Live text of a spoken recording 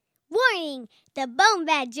Warning! The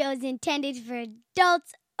BoneBat Show is intended for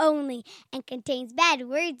adults only and contains bad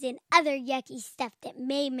words and other yucky stuff that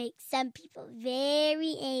may make some people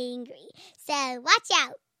very angry. So watch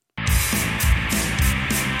out!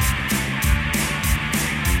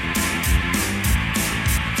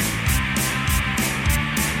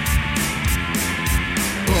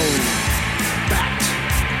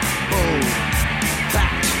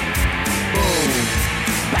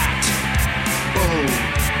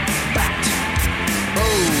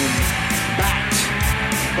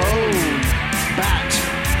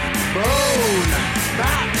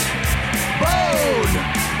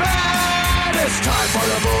 It's time for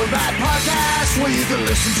the BoneBat Podcast, where you can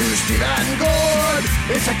listen to Steve and Gord.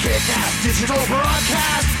 It's a kick-ass digital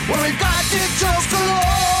broadcast where we've got details galore.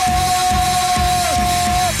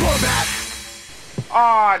 BoneBat.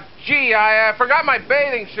 Aw, gee, I forgot my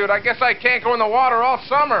bathing suit. I guess I can't go in the water all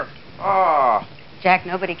summer. Aw. Jack,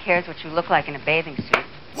 nobody cares what you look like in a bathing suit.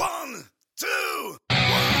 1, 2...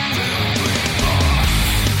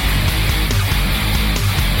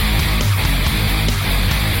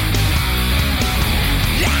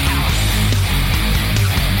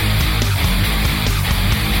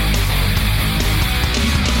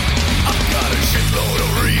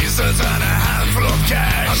 And a handful of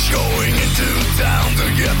cash. I'm going into town to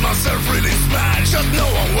get myself really smashed. Got no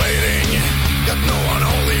one waiting, got no one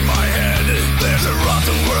holding my head. There's a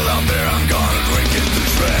rotten world out there, I'm gonna drink it to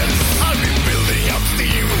shreds. I've been building up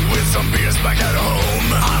steam with some beers back at home.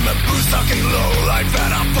 I'm a booze-sucking lowlife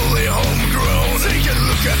and I'm fully homegrown. Take a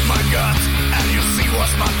look at my gut and you'll see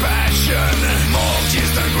what's my passion. Malt,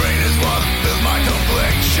 yeast and grain is what builds my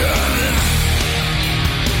complexion.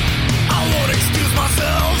 I won't excuse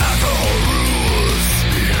myself. Alcohol rules.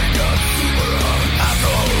 Beer got super hung.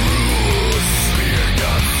 Alcohol rules. Beer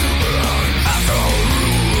got super hung. Alcohol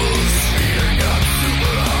rules. Beer got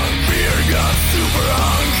super hung. Beer got super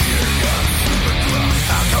hung. Beer got super drunk.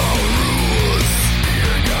 Alcohol rules.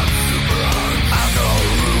 Beer got super hung. Alcohol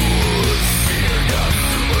rules. Beer got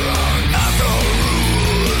super hung. Alcohol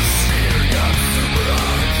rules. Beer got super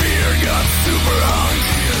hung. Beer got super hung.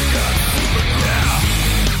 Beer got super drunk. Yeah.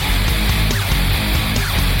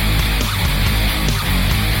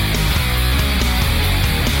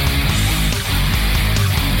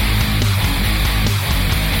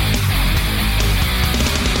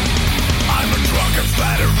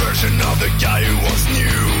 Better version of the guy who was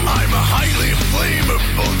new. I'm a highly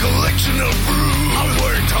flammable collection of brew. I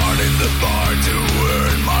worked hard in the bar to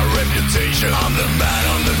earn my reputation. I'm the man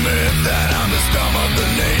on the myth and I'm the scum of the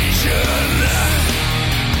nation.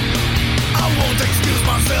 I won't excuse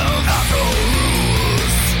myself. Alcohol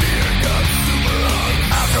rules. Beer got super hung.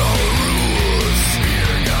 Alcohol rules.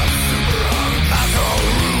 Beer got super hung. Alcohol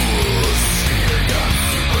rules. Beer got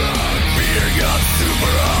super hung. Beer got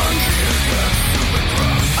super hung. Beer got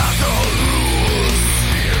alcohol rules.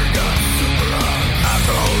 Beer got super hung.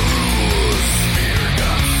 Alcohol rules. Beer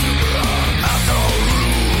got super hung. Alcohol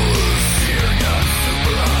rules. Beer got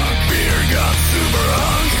super hung. Beer got super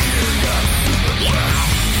hung. Beer got super drunk.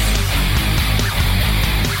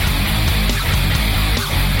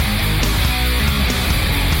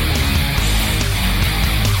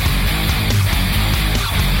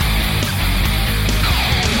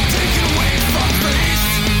 Take it away, fuckface.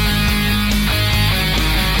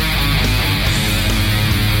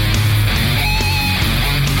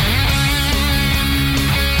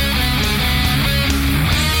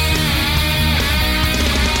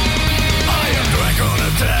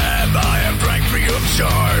 I have drank free of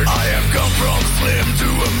chard. I have gone from slim to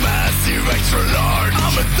a massive extra large.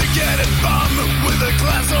 I'm a thick-headed bum with a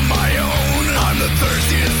class of my own. I'm the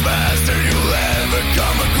thirstiest bastard you'll ever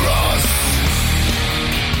come across.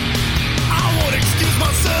 I won't excuse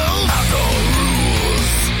myself. Alcohol rules.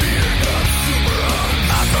 Beer got super hung.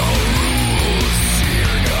 Alcohol rules.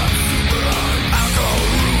 Beer got super hung. Alcohol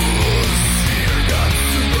rules. Beer got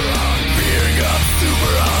super hung. Beer got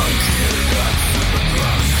super hung. Beer got super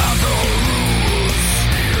drunk. Alcohol rules.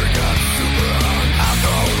 Beer got super hung.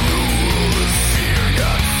 Alcohol rules. Beer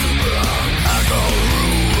got super hung. Alcohol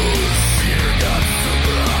rules. Beer got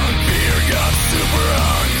super hung. Beer got super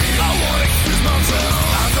hung. I won't excuse myself.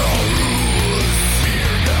 Alcohol rules.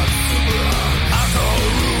 Beer got super hung. Alcohol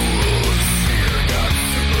rules. Beer got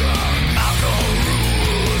super hung. Alcohol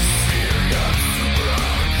rules. Beer got super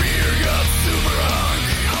hung. Beer got super hung.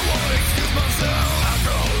 I won't excuse myself.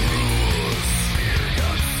 Alcohol rules. Beer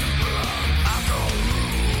got super hung. Alcohol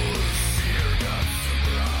rules. Beer got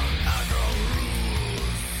super hung. Alcohol rules.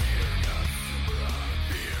 Beer got super hung.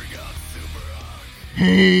 Beer got super hung.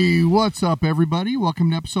 Hey, what's up, everybody? Welcome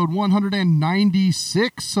to episode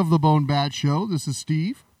 196 of the BoneBat Show. This is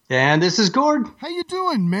Steve. And this is Gord. How you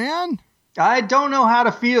doing, man? I don't know how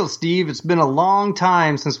to feel, Steve. It's been a long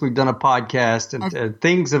time since we've done a podcast, and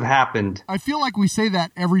things have happened. I feel like we say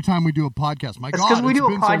that every time we do a podcast. My That's God, because we do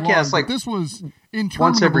a podcast so long, this was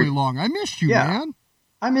interminably long. I missed you, man.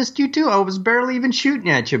 I missed you too. I was barely even shooting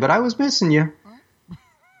at you, but I was missing you.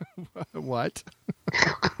 What?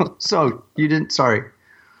 So you didn't. Sorry.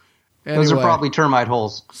 Anyway, those are probably termite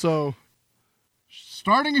holes. So,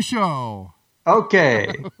 starting a show.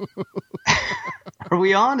 Okay. Are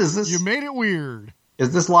we on? Is this? You made it weird.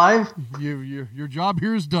 Is this live? Your job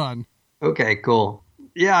here is done. Okay, cool.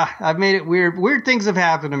 Yeah, I've made it weird. Weird things have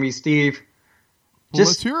happened to me, Steve. Well,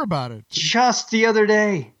 let's hear about it. Just the other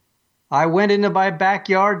day, I went into my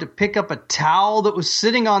backyard to pick up a towel that was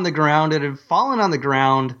sitting on the ground. It had fallen on the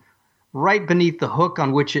ground right beneath the hook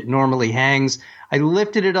on which it normally hangs. I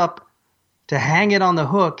lifted it up to hang it on the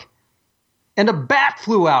hook, and a bat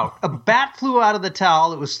flew out. A bat flew out of the towel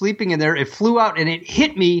that was sleeping in there. It flew out, and it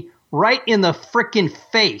hit me right in the frickin'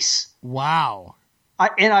 face. Wow.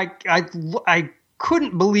 I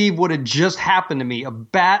couldn't believe what had just happened to me. A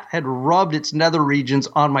bat had rubbed its nether regions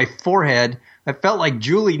on my forehead. I felt like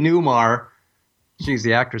Julie Newmar. She's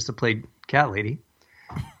the actress that played Cat Lady.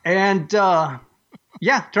 And, turned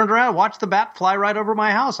around, watched the bat fly right over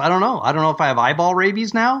my house. I don't know if I have eyeball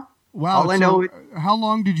rabies now. Wow. How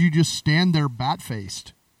long did you just stand there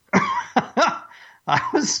bat-faced?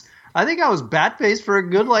 I think I was bat-faced for a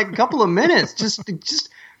good, couple of minutes. Just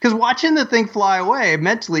because watching the thing fly away,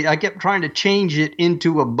 mentally, I kept trying to change it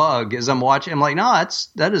into a bug as I'm watching. I'm like, no,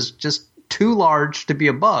 that is just too large to be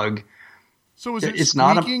a bug. So was it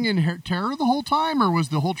squeaking in terror the whole time, or was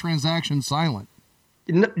the whole transaction silent?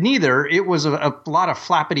 Neither. It was a lot of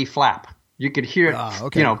flappity flap. You could hear it.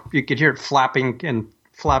 Okay. You could hear it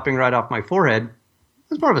flapping right off my forehead. It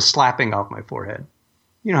was more of a slapping off my forehead.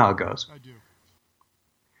 You know how it goes. I do.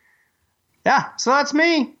 Yeah, so that's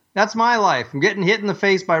me. That's my life. I'm getting hit in the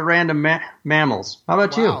face by random mammals. How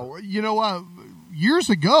about you? You know what? Years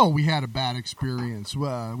ago, we had a bad experience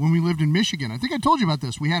when we lived in Michigan. I think I told you about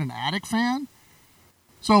this. We had an attic fan.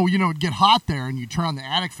 So, it'd get hot there, and you turn on the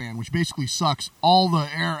attic fan, which basically sucks all the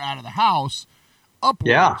air out of the house upwards.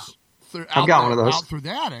 Yeah, I've got one of those. Out through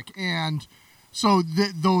the attic. And so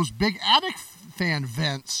those big attic fan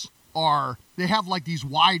vents they have these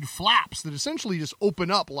wide flaps that essentially just open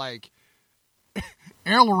up like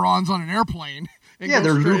ailerons on an airplane. And yeah,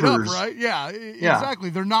 they're straight louvers. Up, right? Yeah, exactly.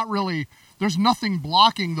 They're not really, there's nothing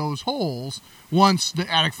blocking those holes once the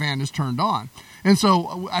attic fan is turned on. And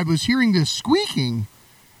so I was hearing this squeaking,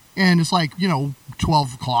 and it's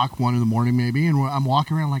 12 o'clock, 1 in the morning maybe, and I'm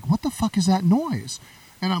walking around like, what the fuck is that noise?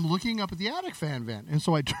 And I'm looking up at the attic fan vent. And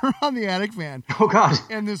so I turn on the attic fan. Oh, God.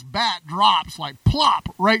 And this bat drops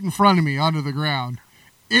plop right in front of me onto the ground.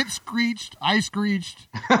 It screeched. I screeched.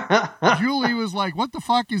 Julie was like, what the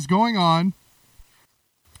fuck is going on?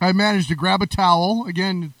 I managed to grab a towel,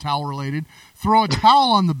 again, towel related, throw a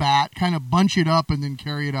towel on the bat, kind of bunch it up, and then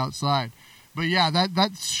carry it outside. But yeah,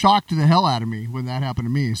 that shocked the hell out of me when that happened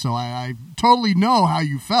to me. So I totally know how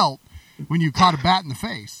you felt when you caught a bat in the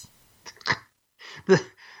face.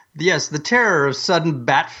 The terror of sudden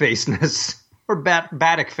bat-facedness or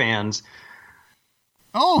batic fans.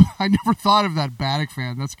 Oh, I never thought of that batic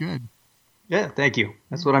fan. That's good. Yeah, thank you.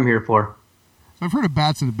 That's what I'm here for. So I've heard of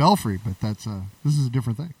bats in the belfry, but this is a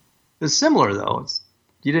different thing. It's similar though.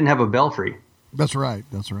 You didn't have a belfry. That's right.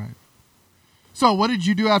 So what did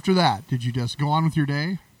you do after that? Did you just go on with your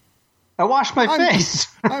day? I washed my face.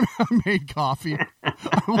 I made coffee.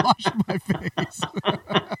 I washed my face.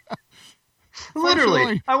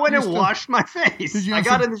 Literally, I went and washed my face. I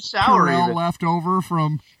got in the shower. Even left over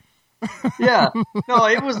from. Yeah, no,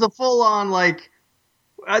 it was the full on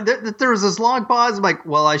there was this long pause. I'm like,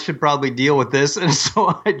 well, I should probably deal with this, and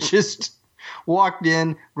so I just walked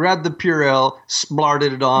in, grabbed the Purell,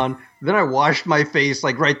 splarted it on. Then I washed my face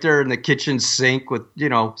right there in the kitchen sink with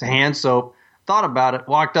hand soap. Thought about it,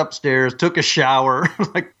 walked upstairs, took a shower,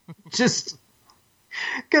 just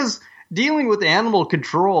because dealing with animal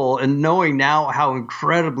control and knowing now how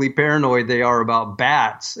incredibly paranoid they are about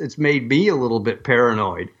bats, it's made me a little bit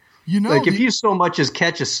paranoid. If you so much as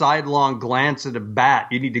catch a sidelong glance at a bat,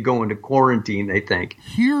 you need to go into quarantine, they think.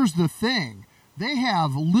 Here's the thing. They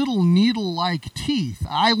have little needle-like teeth.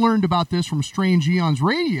 I learned about this from Strange Eons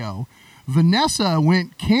Radio. Vanessa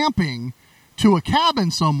went camping to a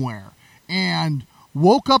cabin somewhere and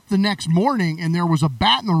woke up the next morning, and there was a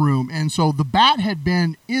bat in the room. And so the bat had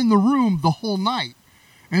been in the room the whole night.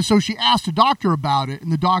 And so she asked a doctor about it,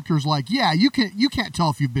 and the doctor's like, yeah, you can't tell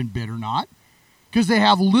if you've been bit or not, because they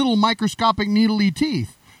have little microscopic needly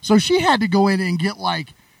teeth. So she had to go in and get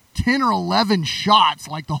 10 or 11 shots,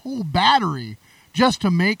 like the whole battery, just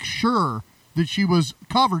to make sure that she was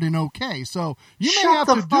covered in okay. So you may have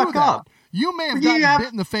to do that. Up. You may have gotten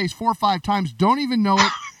bit in the face 4 or 5 times, don't even know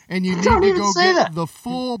it, and you need to go get the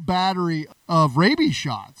full battery of rabies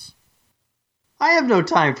shots. I have no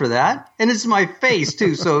time for that. And it's my face,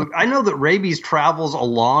 too. So I know that rabies travels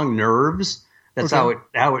along nerves. That's how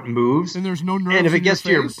it moves. And there's no nerves and if it gets to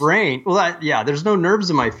your brain, there's no nerves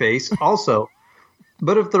in my face also.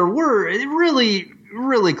 But if there were, it really,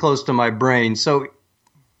 really close to my brain. So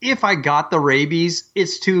if I got the rabies,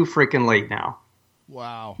 it's too freaking late now.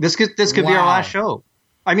 Wow. This could be our last show.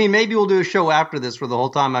 I mean, maybe we'll do a show after this where the whole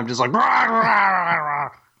time I'm just like, rah, rah, rah, rah.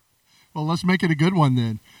 Well, let's make it a good one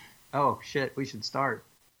then. Oh, shit, we should start.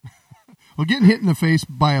 Well, getting hit in the face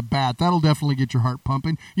by a bat, that'll definitely get your heart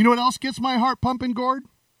pumping. You know what else gets my heart pumping, Gord?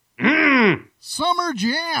 Summer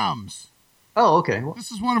Jams. Oh, okay. This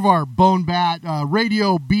is one of our BoneBat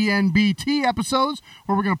Radio BNBT episodes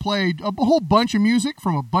where we're going to play a whole bunch of music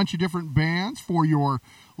from a bunch of different bands for your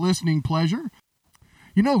listening pleasure.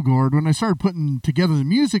 You know, Gord, when I started putting together the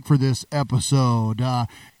music for this episode,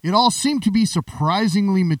 it all seemed to be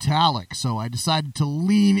surprisingly metallic, so I decided to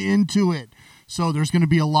lean into it. So there's going to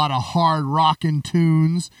be a lot of hard rockin'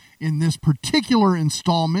 tunes in this particular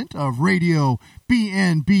installment of Radio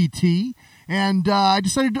BNBT. And I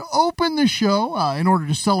decided to open the show in order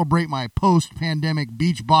to celebrate my post-pandemic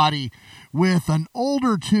beach body with an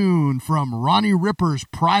older tune from Ronnie Ripper's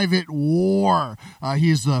Private War. He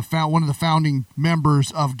is one of the founding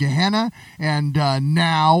members of Gehenna, and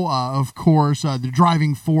now, of course, the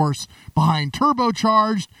driving force behind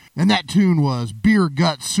Turbocharged, and that tune was Beer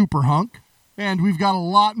Gut Super Hunk. And we've got a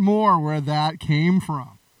lot more where that came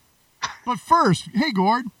from. But first, hey,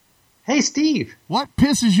 Gord. Hey, Steve. What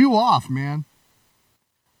pisses you off, man?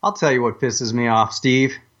 I'll tell you what pisses me off,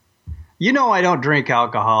 Steve. You know I don't drink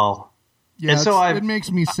alcohol. Yeah, so it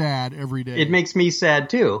makes me sad every day. It makes me sad,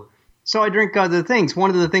 too. So I drink other things.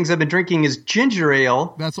 One of the things I've been drinking is ginger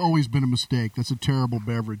ale. That's always been a mistake. That's a terrible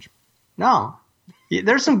beverage. No.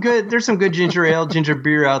 There's some good ginger ale, ginger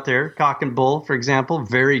beer out there. Cock and Bull, for example,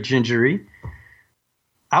 very gingery.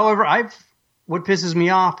 However, what pisses me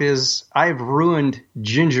off is I've ruined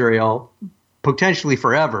ginger ale potentially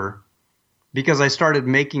forever because I started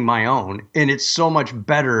making my own, and it's so much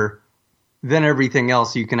better than everything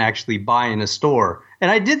else you can actually buy in a store. And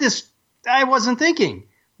I did this, I wasn't thinking,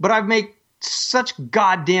 but I've made such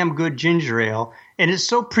goddamn good ginger ale, and it's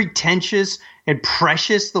so pretentious and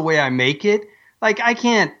precious the way I make it. Like, I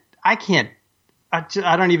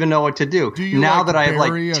don't even know what to do. Now that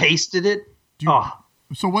I've tasted it.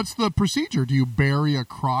 So what's the procedure? Do you bury a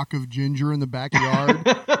crock of ginger in the backyard?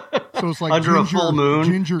 So it's like under a full moon,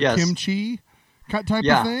 ginger kimchi type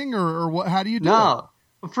of thing, or what? How do you do it? No,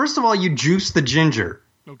 first of all, you juice the ginger.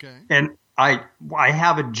 Okay. And I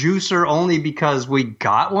have a juicer only because we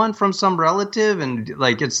got one from some relative, and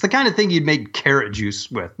like it's the kind of thing you'd make carrot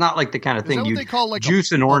juice with, not like the kind of thing you'd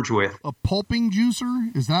juice an orange with. A pulping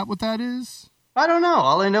juicer? Is that what that is? I don't know.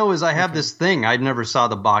 All I know is I have this thing. I never saw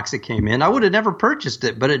the box it came in. I would have never purchased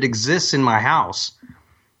it, but it exists in my house.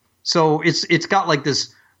 So it's got like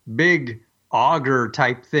this big auger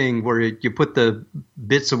type thing where you put the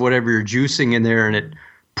bits of whatever you're juicing in there and it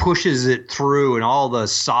pushes it through and all the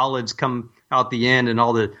solids come out the end and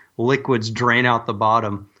all the liquids drain out the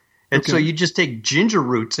bottom. And so you just take ginger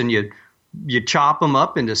roots and you chop them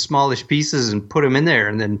up into smallish pieces and put them in there.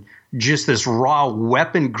 And then just this raw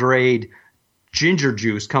weapon grade ginger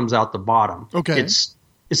juice comes out the bottom. Okay. It's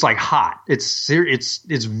like hot. It's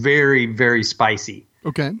very, very spicy.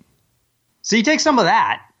 Okay. So you take some of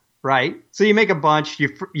that, right? So you make a bunch,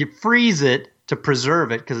 you freeze it to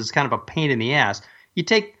preserve it because it's kind of a pain in the ass. You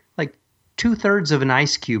take like 2/3 of an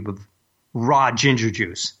ice cube of raw ginger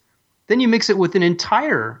juice. Then you mix it with an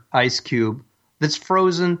entire ice cube that's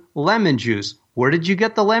frozen lemon juice. Where did you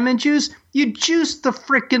get the lemon juice? You juiced the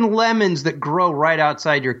frickin' lemons that grow right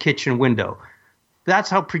outside your kitchen window. That's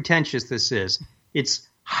how pretentious this is. It's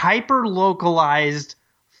hyper-localized,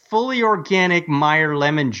 fully organic Meyer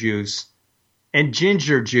lemon juice and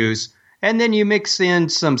ginger juice. And then you mix in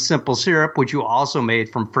some simple syrup, which you also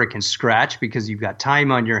made from frickin' scratch because you've got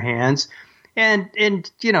time on your hands. And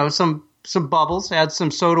you know, some bubbles. Add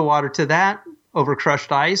some soda water to that over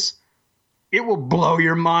crushed ice. It will blow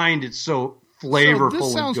your mind. It's so flavorful. So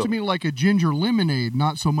this sounds to me like a ginger lemonade,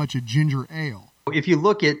 not so much a ginger ale. If you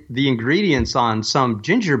look at the ingredients on some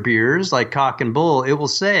ginger beers like Cock and Bull, it will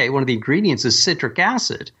say one of the ingredients is citric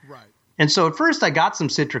acid. Right. And so at first I got some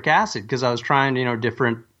citric acid because I was trying,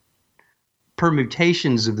 different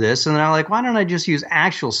permutations of this. And then I'm like, why don't I just use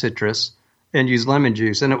actual citrus and use lemon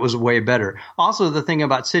juice, and it was way better. Also, the thing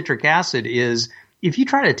about citric acid is if you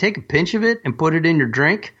try to take a pinch of it and put it in your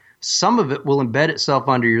drink, some of it will embed itself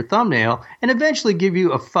under your thumbnail and eventually give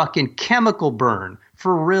you a fucking chemical burn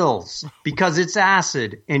for reals because it's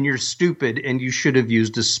acid and you're stupid and you should have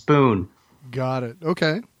used a spoon. Got it.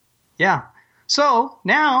 Okay. Yeah. So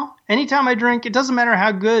now, anytime I drink, it doesn't matter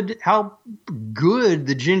how good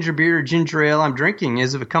the ginger beer or ginger ale I'm drinking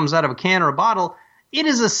is, if it comes out of a can or a bottle, it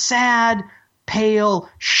is a sad, pale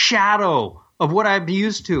shadow of what I'm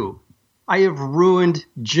used to. I have ruined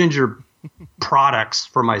ginger products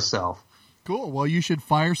for myself. Cool. Well, you should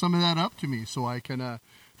fire some of that up to me so I can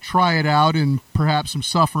try it out in perhaps some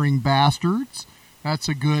Suffering Bastards. That's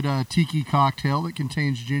a good tiki cocktail that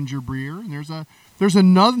contains ginger beer. And there's a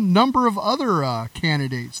number of other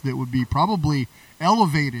candidates that would be probably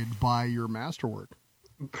elevated by your masterwork.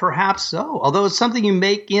 Perhaps so. Although it's something you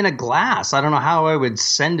make in a glass. I don't know how I would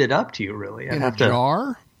send it up to you, really. In a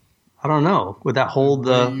jar? I don't know. Would that hold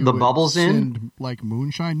the bubbles in? Like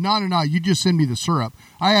moonshine? No. You just send me the syrup.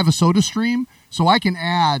 I have a soda stream, so I can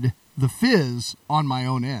add the fizz on my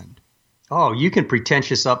own end. Oh, you can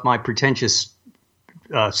pretentious up my pretentious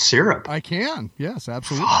syrup. I can. Yes,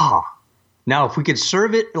 absolutely. Now, if we could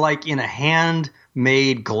serve it like in a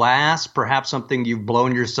handmade glass, perhaps something you've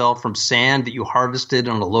blown yourself from sand that you harvested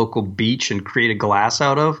on a local beach and create a glass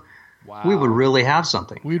out of, we would really have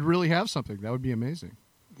something. We'd really have something. That would be amazing.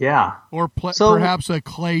 Yeah. Or perhaps a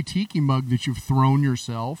clay tiki mug that you've thrown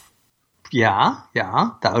yourself. Yeah,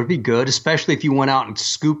 that would be good, especially if you went out and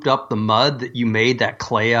scooped up the mud that you made that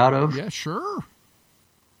clay out of. Yeah, sure.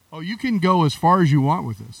 Oh, you can go as far as you want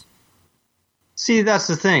with this. See, that's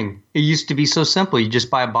the thing. It used to be so simple. You just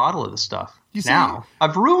buy a bottle of the stuff. Now,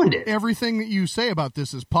 I've ruined it. Everything that you say about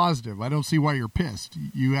this is positive. I don't see why you're pissed.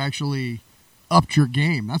 You actually upped your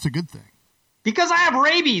game. That's a good thing. Because I have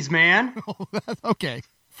rabies, man. Okay,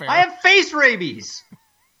 fair. I have face rabies.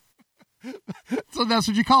 So that's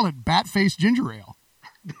what you call it, Batfaced ginger ale.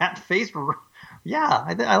 Batfaced? Yeah,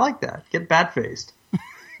 I like that. Get Batfaced.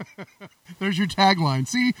 There's your tagline.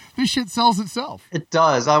 See, this shit sells itself. It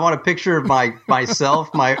does. I want a picture of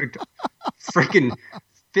myself, my freaking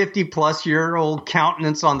 50-plus-year-old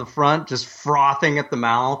countenance on the front, just frothing at the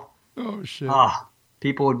mouth. Oh, shit.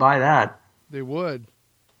 People would buy that. They would.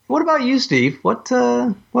 What about you, Steve? What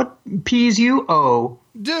peas you owe?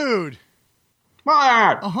 Dude.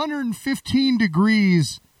 What? 115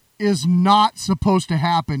 degrees is not supposed to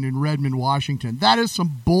happen in Redmond, Washington. That is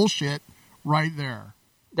some bullshit right there.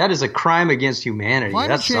 That is a crime against humanity.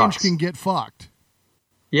 Climate change can get fucked.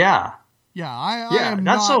 Yeah. Yeah,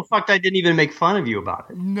 that's so fucked I didn't even make fun of you about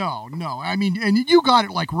it. No. I mean, and you got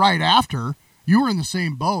it like right after. You were in the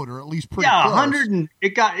same boat, or at least pretty close. 100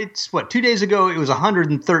 it's what, 2 days ago it was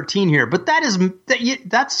 113 here, but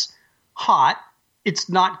that's hot. It's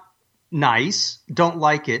not nice. Don't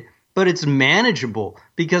like it, but it's manageable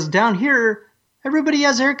because down here everybody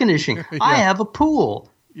has air conditioning. Yeah. I have a pool.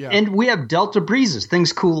 Yeah. And we have delta breezes.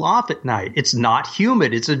 Things cool off at night. It's not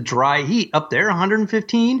humid. It's a dry heat. Up there,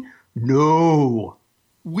 115? No.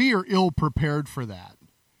 We are ill prepared for that.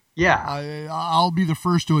 Yeah. I'll be the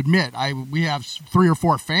first to admit, we have 3 or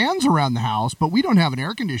 4 fans around the house, but we don't have an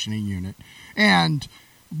air conditioning unit. And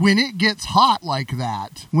when it gets hot like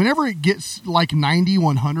that, whenever it gets like 90,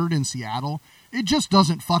 100 in Seattle, it just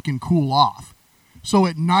doesn't fucking cool off. So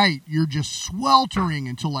at night, you're just sweltering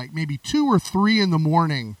until like maybe 2 or 3 in the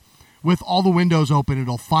morning with all the windows open.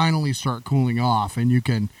 It'll finally start cooling off and you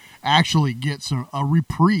can actually get a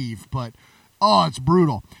reprieve. But, it's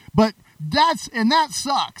brutal. But that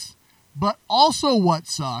sucks. But also what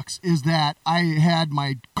sucks is that I had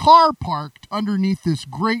my car parked underneath this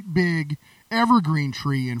great big evergreen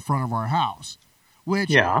tree in front of our house. Which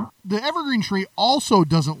the evergreen tree also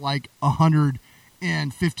doesn't like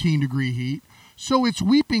 115 degree heat. So it's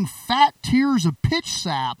weeping fat tears of pitch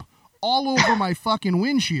sap all over my fucking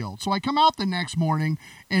windshield. So I come out the next morning,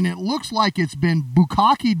 and it looks like it's been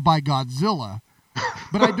bukkakied by Godzilla.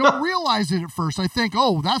 But I don't realize it at first. I think,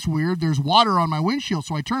 that's weird. There's water on my windshield.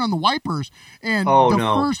 So I turn on the wipers, and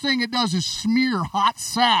first thing it does is smear hot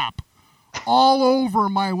sap all over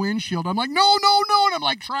my windshield. I'm like, no. And I'm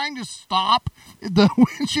like trying to stop the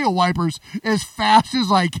windshield wipers as fast as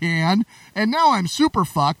I can. And now I'm super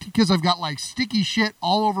fucked because I've got like sticky shit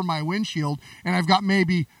all over my windshield and I've got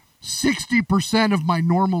maybe 60% of my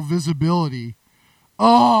normal visibility.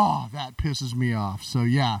 Oh, that pisses me off. So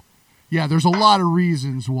yeah, there's a lot of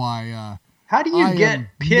reasons why. How do you get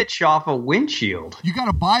pitch off a windshield? You got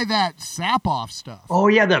to buy that sap off stuff. Oh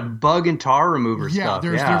yeah, that bug and tar remover stuff.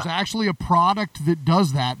 There's actually a product that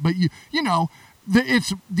does that, but you know,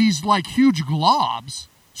 it's these like huge globs.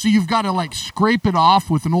 So you've got to like scrape it off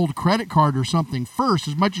with an old credit card or something first,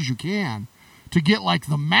 as much as you can, to get like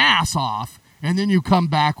the mass off, and then you come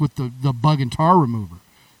back with the bug and tar remover.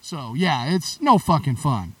 So yeah, it's no fucking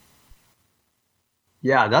fun.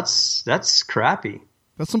 Yeah, that's crappy.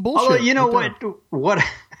 That's some bullshit. Although, you know right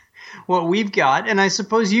what we've got, and I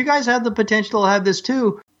suppose you guys have the potential to have this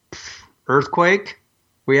too. Earthquake.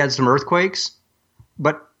 We had some earthquakes,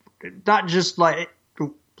 but not just like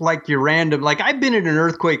your random. Like I've been in an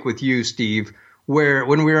earthquake with you, Steve,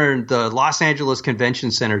 when we were in the Los Angeles Convention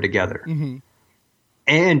Center together,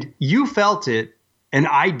 and you felt it, and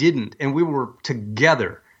I didn't, and we were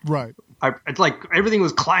together. Right. It's like everything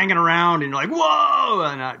was clanging around, and you're like, whoa,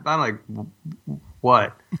 and I'm like,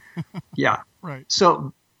 what? Yeah. Right.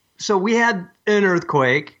 So we had an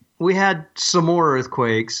earthquake. We had some more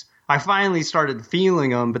earthquakes. I finally started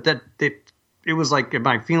feeling them, but it was like, am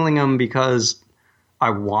I feeling them because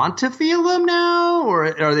I want to feel them now, or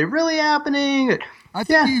are they really happening? I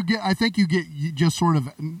think you get just sort of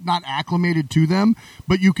not acclimated to them,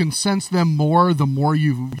 but you can sense them more the more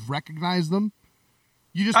you recognize them.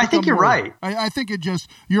 I think you're right. I think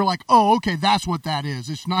you're like, oh, okay, that's what that is.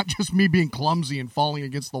 It's not just me being clumsy and falling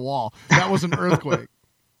against the wall. That was an earthquake.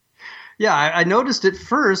 Yeah, I noticed it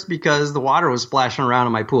first because the water was splashing around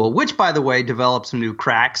in my pool, which, by the way, developed some new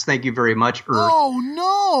cracks. Thank you very much, Earth. Oh,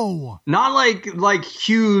 no! Not like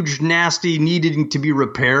huge, nasty, needing to be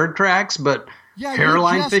repaired cracks, but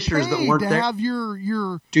hairline fissures that weren't there. Have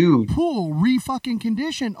your Dude, pool re-fucking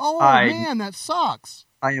conditioned. Oh, man, that sucks.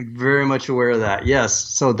 I am very much aware of that. Yes,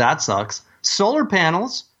 so that sucks. Solar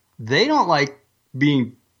panels, they don't like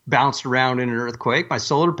being bounced around in an earthquake. My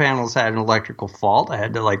solar panels had an electrical fault. I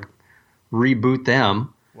had to like reboot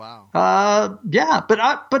them. Wow. Yeah,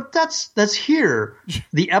 but that's here,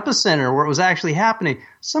 the epicenter where it was actually happening.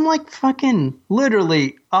 Some like fucking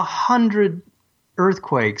literally 100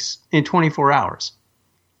 earthquakes in 24 hours.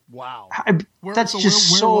 Wow. Where was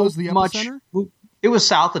the epicenter? Much. It was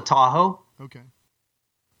south of Tahoe. Okay.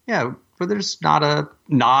 Yeah, but there's not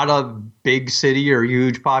a big city or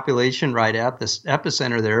huge population right at this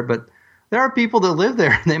epicenter there, but there are people that live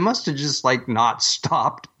there. They must have just like not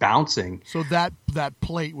stopped bouncing. So that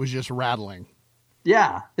plate was just rattling.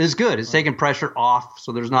 Yeah, it's good. It's taking pressure off,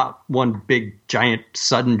 so there's not one big giant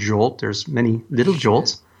sudden jolt. There's many little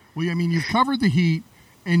jolts. Well, I mean, you've covered the heat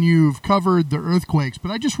and you've covered the earthquakes,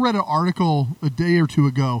 but I just read an article a day or two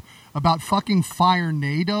ago about fucking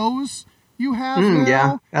firenadoes you have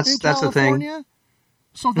now that's a thing.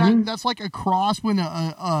 So that's like a cross when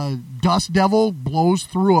a dust devil blows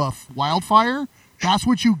through a wildfire. That's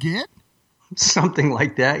what you get? Something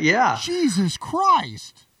like that, yeah. Jesus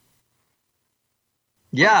Christ.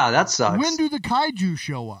 Yeah, that sucks. When do the kaiju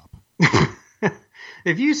show up?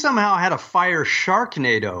 If you somehow had a fire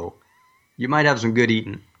sharknado, you might have some good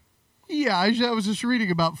eating. Yeah, I was just reading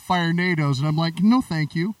about firenadoes, and I'm like, no,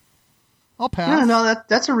 thank you. I'll pass. No,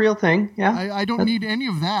 that's a real thing. Yeah, I don't need any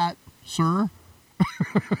of that, sir.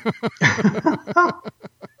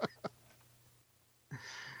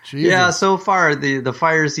 Yeah, so far the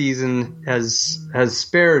fire season has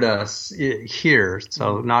spared us here.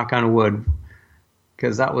 So knock on wood,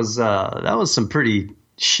 because that was some pretty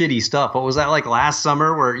shitty stuff. What was that like last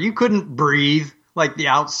summer where you couldn't breathe? Like the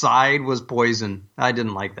outside was poison. I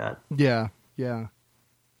didn't like that. Yeah.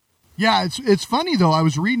 It's funny though. I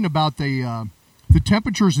was reading about the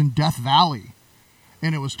temperatures in Death Valley,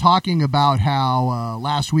 and it was talking about how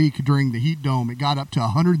last week during the heat dome it got up to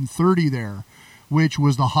 130 there, which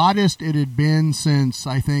was the hottest it had been since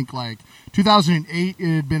I think like 2008.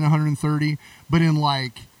 It had been 130, but in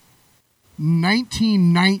like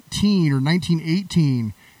 1919 or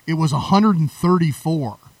 1918, it was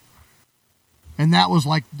 134. And that was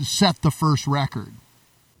like set the first record.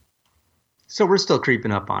 So we're still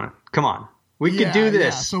creeping up on it. Come on, we could do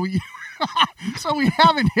this. Yeah. So we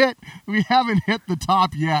haven't hit the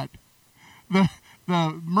top yet. The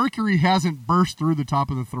mercury hasn't burst through the top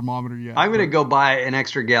of the thermometer yet. I'm going to go buy an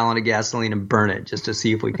extra gallon of gasoline and burn it just to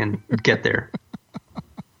see if we can get there.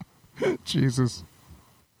 Jesus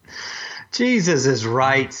is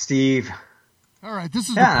right, Steve. All right, this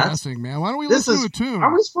is depressing, man. Why don't we listen to a tune?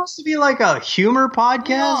 Are we supposed to be like a humor podcast?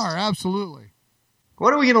 We are, absolutely.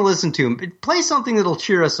 What are we going to listen to? Play something that'll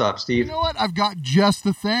cheer us up, Steve. You know what? I've got just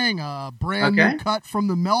the thing. A brand new cut from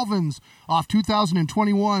the Melvins off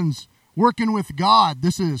 2021's Working with God.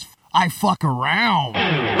 This is I Fuck Around.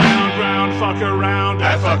 Round, fuck around,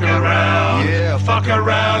 I fuck around. Yeah, fuck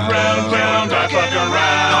around, round, I fuck around. I fuck around,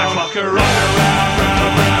 round, I fuck around.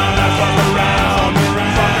 Fuck around,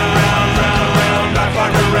 round, I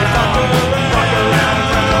fuck around. Fuck around,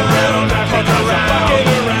 round, I fuck around.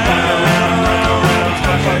 Fuck around, round, I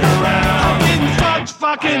fuck around.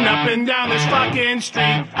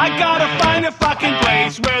 fucking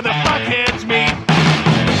place where the fuckheads meet.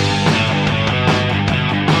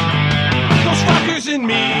 Those fuckers and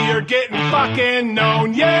me are getting fucking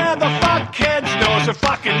known. Yeah, the fuckheads know, so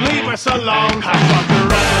fucking leave us alone. I fuck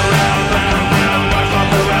around, round, round, round. I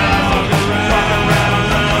fuck around, fuck around, round, round. I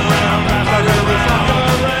fuck around,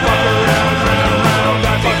 fuck around, round, round. I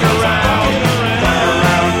fuck around, fuck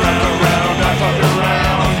around, round, round. I fuck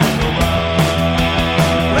around,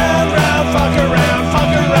 round, round. Fuck around,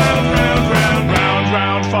 round, round, round,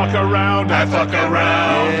 round. Fuck around, I fuck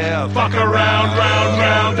around, yeah. Fuck around, round,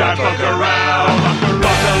 round. I fuck around, fuck around,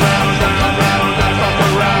 round, round. I fuck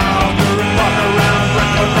around, fuck around, round, round. I fuck around, fuck around,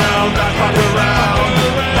 round, round. I fuck around,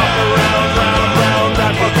 fuck around, round, round. I fuck around, fuck around, round, round. I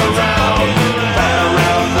fuck around, fuck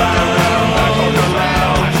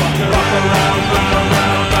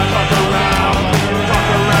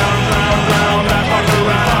around, round, round. I fuck around, fuck around, round, round. I fuck around, fuck around, round, round. I fuck around, fuck around, round, round. I fuck around,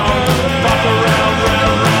 fuck around, round,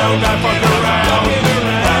 round. I fuck around,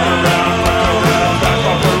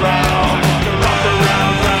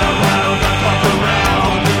 fuck around, round, round.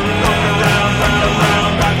 I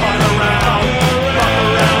fuck around, fuck around, round, round. I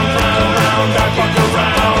fuck around, fuck around, round, round. I fuck around, fuck around, round, round. I fuck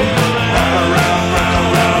around, fuck around, round, round. I fuck around, fuck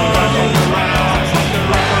around, round, round.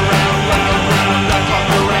 I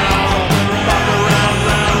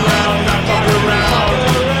fuck around,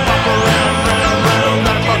 fuck around,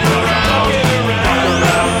 round, round. I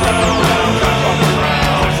fuck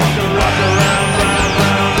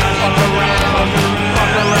around,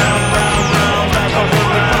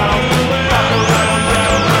 fuck around, round, round. I fuck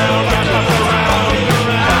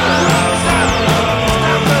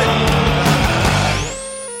around, fuck around, round, round. I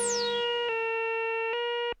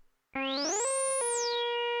fuck around,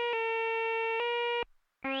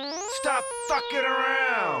 Stop fucking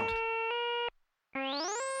around.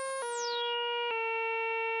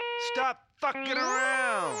 Stop fucking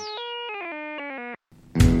around.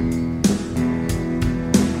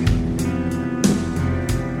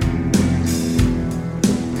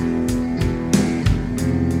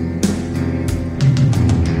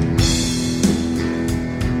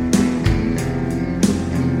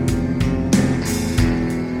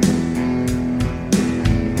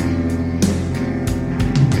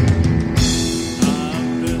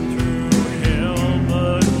 I've been through hell,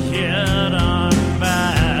 but yet I'm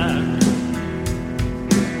back.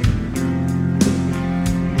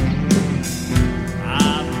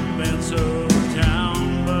 I've been so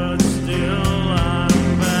down, but still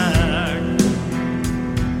I'm back.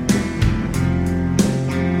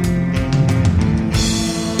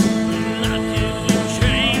 Nothing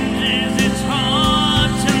changes, it's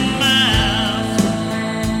hard to mask.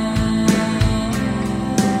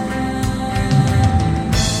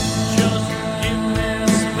 Just give me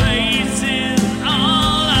space is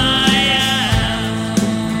all I ask.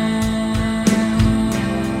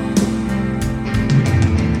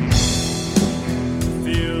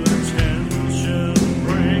 Feel the tension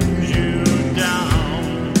brings you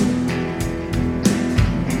down.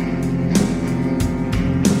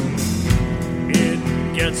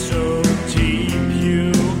 It gets so deep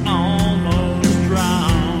you almost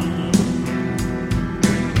drown.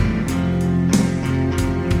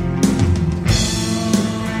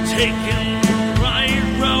 Taking the right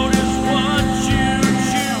road is what you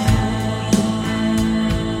choose.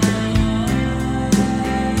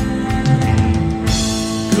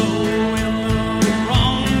 Going the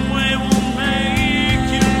wrong way will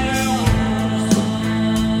make you lose.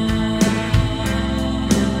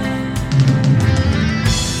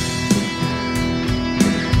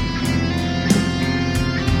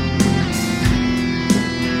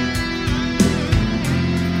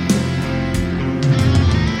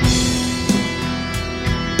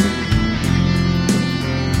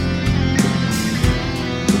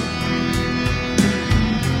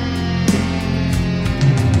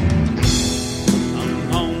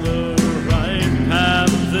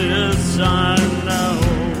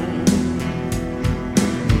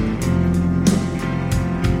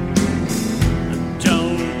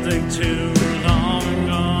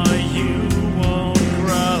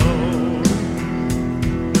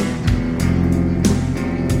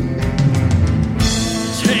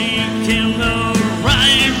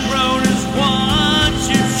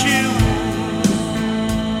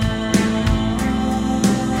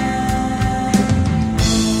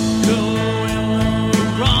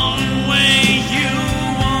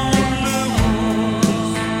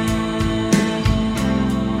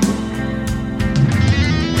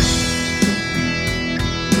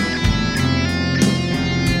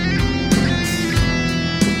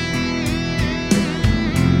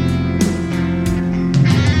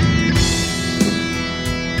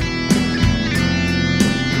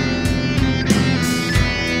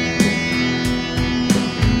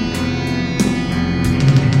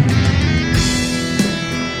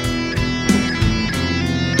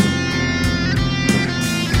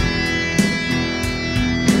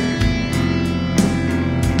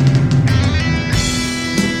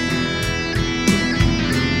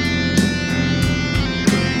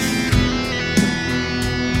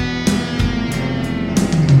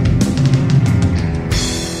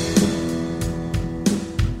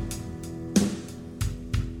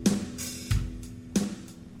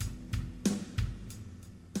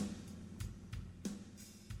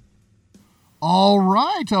 All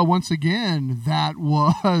right. Once again, that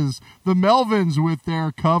was the Melvins with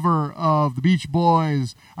their cover of the Beach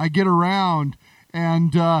Boys' I Get Around,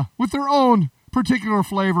 and with their own particular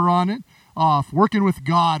flavor on it. Working with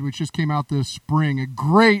God, which just came out this spring. A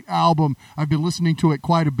great album. I've been listening to it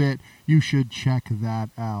quite a bit. You should check that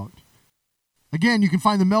out. Again, you can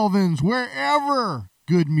find the Melvins wherever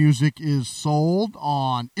good music is sold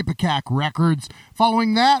on Ipecac Records.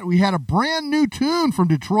 Following that, we had a brand new tune from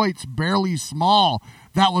Detroit's Barely Small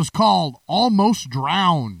that was called Almost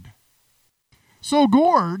Drowned. So,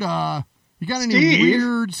 Gord, you got any Steve?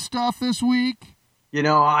 weird stuff this week? You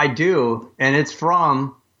know, I do, and it's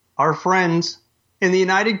from our friends in the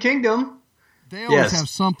United Kingdom. They always have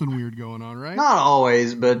something weird going on, right? Not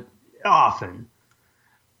always, but often.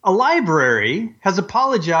 A library has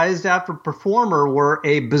apologized after a performer wore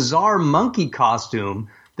a bizarre monkey costume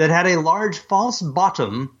that had a large false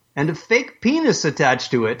bottom and a fake penis attached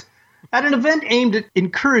to it at an event aimed at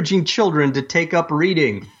encouraging children to take up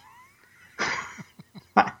reading.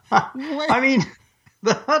 I mean,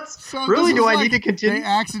 that's So really, this do is I like need to continue? They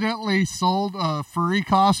accidentally sold a furry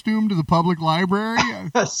costume to the public library?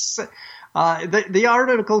 The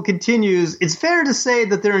article continues, it's fair to say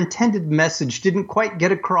that their intended message didn't quite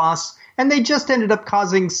get across, and they just ended up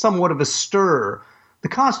causing somewhat of a stir. The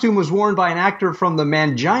costume was worn by an actor from the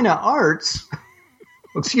Mandinga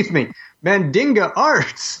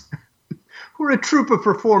Arts, who are a troupe of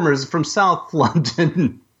performers from South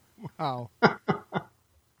London. Wow.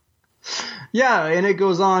 Yeah, and it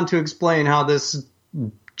goes on to explain how this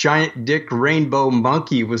giant dick rainbow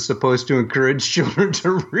monkey was supposed to encourage children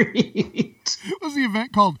to read. Was the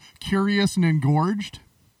event called Curious and Engorged?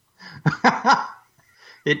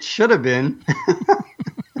 It should have been.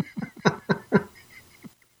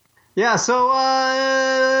 Yeah, so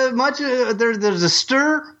there's a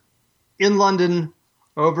stir in London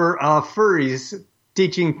over furries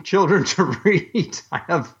teaching children to read. I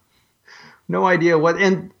have no idea what.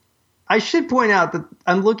 And I should point out that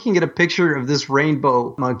I'm looking at a picture of this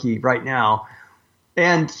rainbow monkey right now,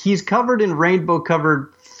 and he's covered in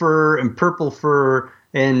rainbow-covered fur and purple fur,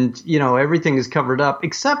 and, you know, everything is covered up,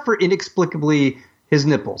 except for, inexplicably, his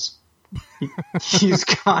nipples. He's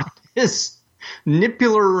got his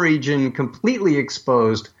nippular region completely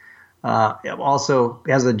exposed, also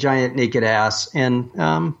has a giant naked ass, and,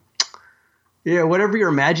 whatever you're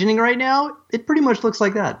imagining right now, it pretty much looks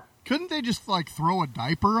like that. Couldn't they just, like, throw a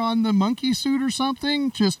diaper on the monkey suit or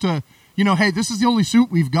something? Just to, hey, this is the only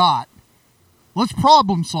suit we've got. Let's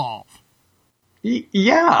problem solve.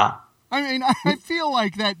 Yeah. I mean, I feel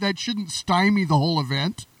like that shouldn't stymie the whole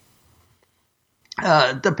event.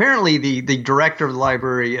 Apparently, the director of the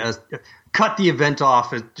library cut the event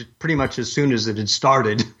off pretty much as soon as it had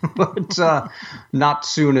started, but not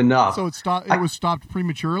soon enough. So it was stopped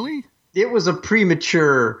prematurely? It was a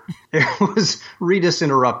premature. It was Redus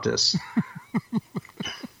Interruptus.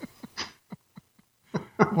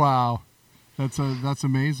 Wow, that's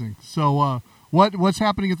amazing. So, what's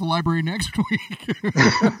happening at the library next week?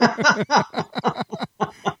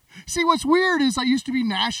 See, what's weird is I used to be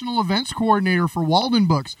national events coordinator for Walden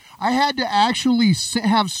Books. I had to actually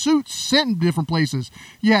have suits sent in different places.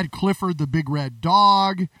 You had Clifford the Big Red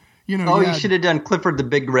Dog. You should have done Clifford the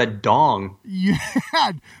Big Red Dong. You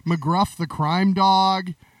had McGruff the Crime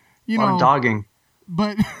Dog. Or dogging.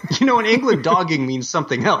 But in England, dogging means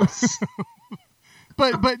something else.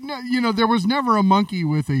 But there was never a monkey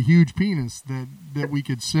with a huge penis that we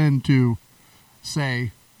could send to,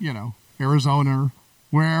 say, Arizona,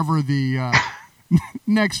 wherever the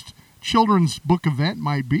next children's book event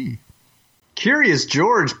might be. Curious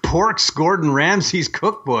George porks Gordon Ramsay's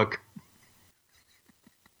cookbook.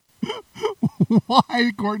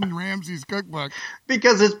 Why Gordon Ramsay's cookbook?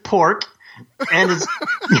 Because it's pork, and it's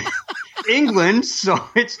England, so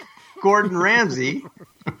it's Gordon Ramsay.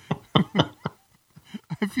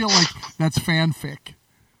 I feel like that's fanfic.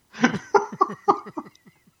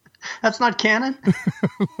 That's not canon?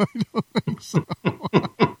 I don't think so.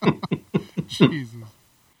 Jesus.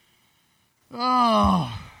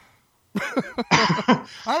 Oh. I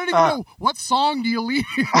don't even know. What song do you leave?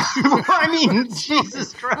 I mean,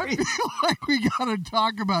 Jesus Christ. I feel like we got to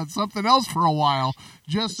talk about something else for a while,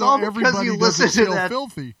 just so everybody listen doesn't feel that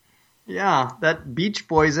filthy. Yeah, that Beach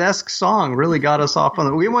Boys-esque song really got us off on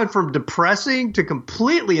it. We went from depressing to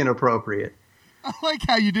completely inappropriate. I like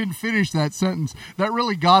how you didn't finish that sentence. That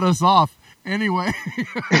really got us off. Anyway.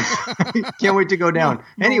 Can't wait to go down.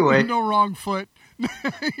 Anyway. No wrong foot.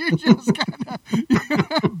 You just kind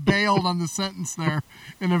of bailed on the sentence there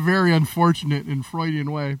in a very unfortunate and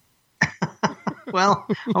Freudian way. Well,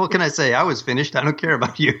 what can I say? I was finished. I don't care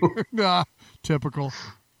about you. Typical.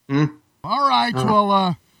 All right,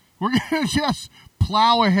 well, we're going to just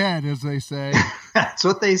plow ahead, as they say. That's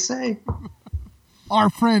what they say.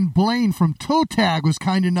 Our friend Blaine from Toe Tag was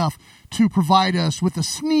kind enough to provide us with a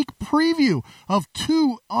sneak preview of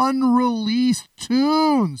 2 unreleased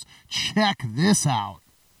tunes. Check this out.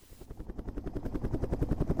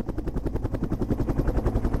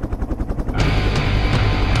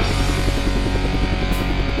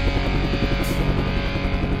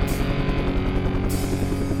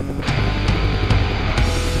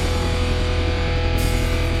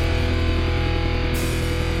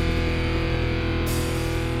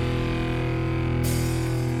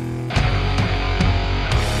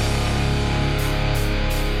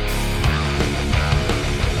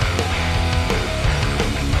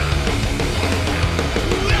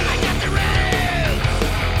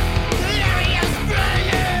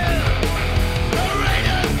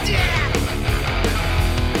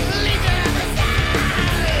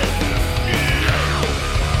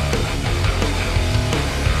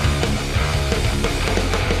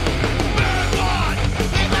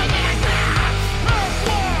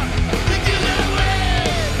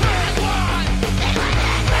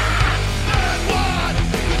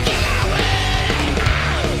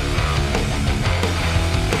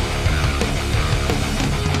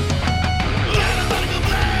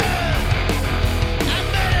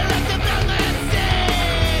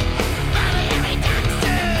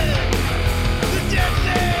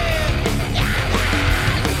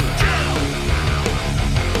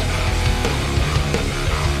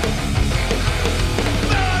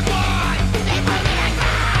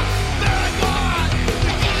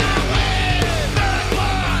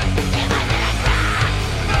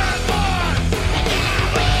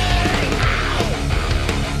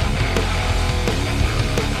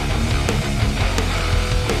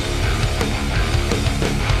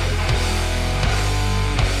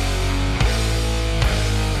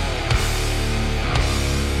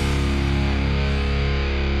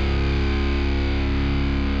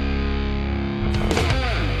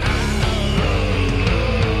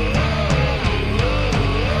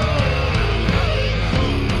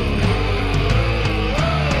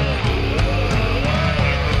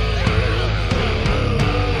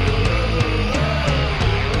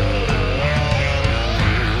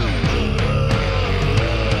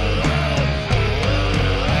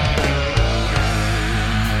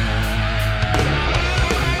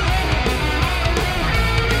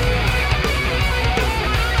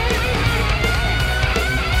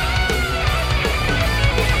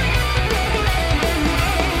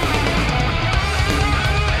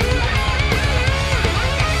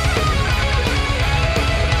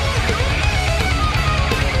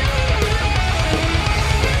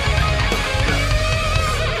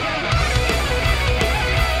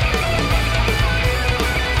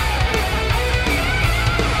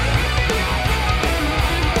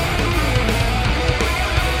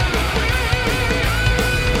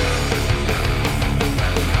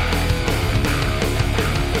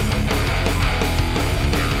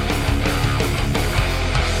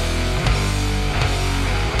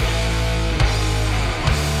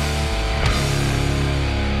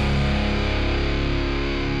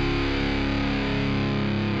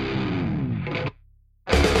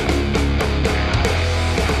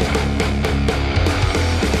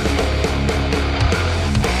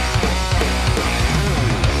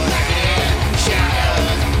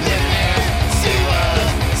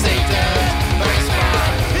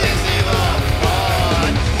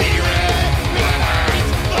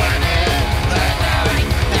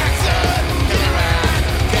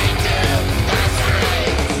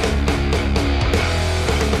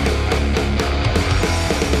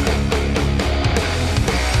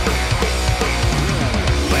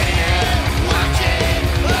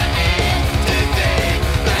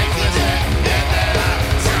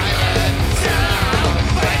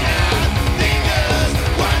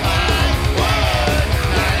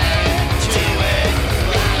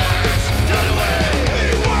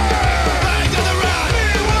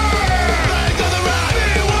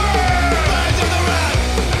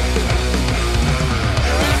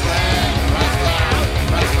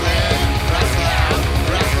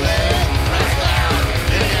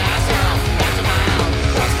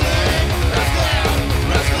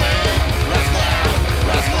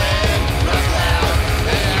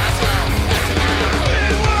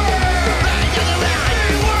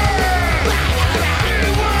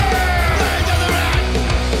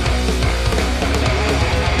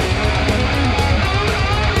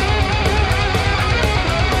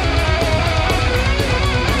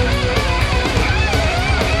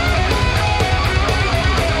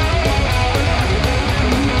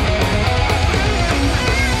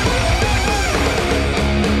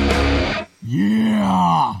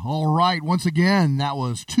 right, once again, that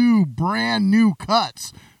was 2 brand new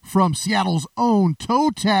cuts from Seattle's own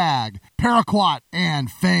Toe Tag, Paraquat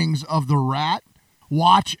and Fangs of the Rat.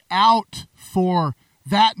 Watch out for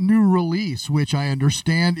that new release, which I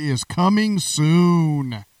understand is coming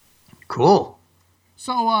soon. Cool.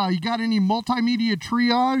 So, you got any multimedia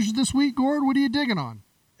triage this week, Gord? What are you digging on?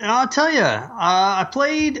 I'll tell you, I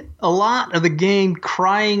played a lot of the game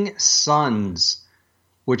Crying Suns,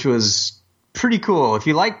 which was pretty cool. If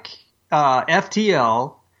you like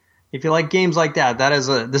FTL, if you like games like that,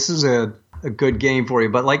 this is a good game for you.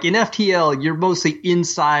 But like in FTL, you're mostly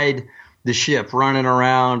inside the ship, running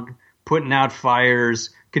around, putting out fires,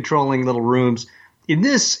 controlling little rooms. In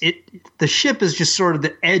this, the ship is just sort of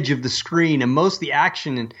the edge of the screen, and most of the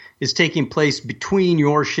action is taking place between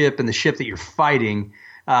your ship and the ship that you're fighting,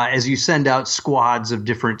 as you send out squads of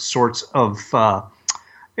different sorts of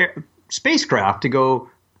spacecraft to go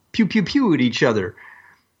pew, pew, pew at each other.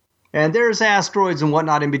 And there's asteroids and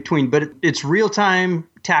whatnot in between, but it's real-time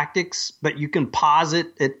tactics, but you can pause it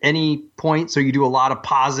at any point, so you do a lot of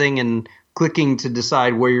pausing and clicking to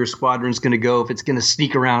decide where your squadron's going to go, if it's going to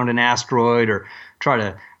sneak around an asteroid or try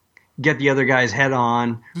to get the other guy's head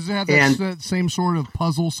on. Does it have that same sort of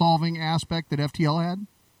puzzle-solving aspect that FTL had?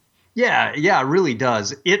 Yeah, it really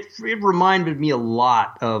does. It reminded me a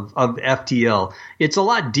lot of FTL. It's a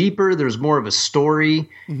lot deeper. There's more of a story,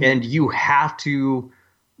 and you have to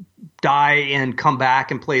die and come back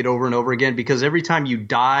and play it over and over again, because every time you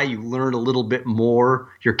die, you learn a little bit more.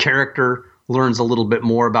 Your character learns a little bit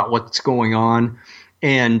more about what's going on,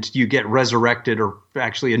 and you get resurrected, or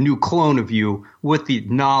actually a new clone of you with the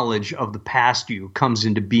knowledge of the past you comes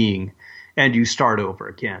into being, and you start over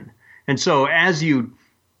again. And so as you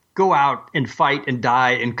go out and fight and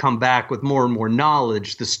die and come back with more and more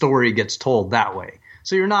knowledge, the story gets told that way.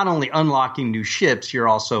 So you're not only unlocking new ships, you're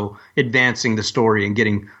also advancing the story and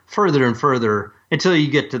getting further and further until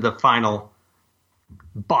you get to the final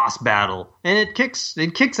boss battle. And it kicks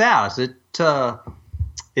ass.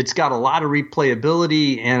 It's got a lot of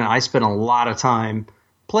replayability, and I spent a lot of time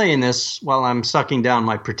playing this while I'm sucking down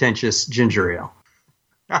my pretentious ginger ale.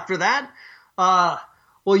 After that,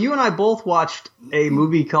 well, you and I both watched a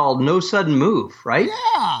movie called No Sudden Move, right?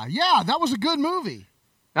 Yeah, that was a good movie.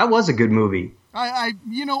 That was a good movie. I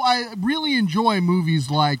really enjoy movies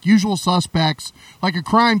like Usual Suspects, like a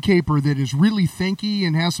crime caper that is really thinky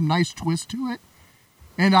and has some nice twist to it.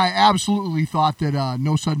 And I absolutely thought that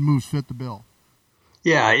No Sudden Moves fit the bill.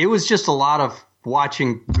 Yeah, it was just a lot of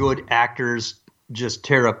watching good actors just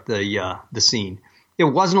tear up the scene. It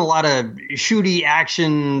wasn't a lot of shooty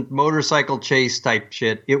action motorcycle chase type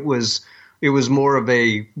shit. It was more of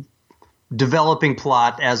a developing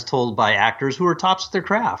plot as told by actors who are tops of their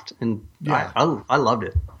craft, and yeah. I loved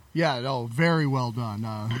it. Yeah, no, very well done.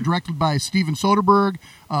 Directed by Steven Soderbergh,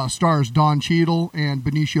 stars Don Cheadle and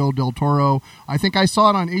Benicio del Toro. I think I saw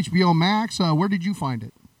it on HBO Max. Where did you find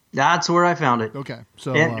it? That's where I found it. Okay,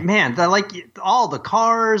 so and man, I like all the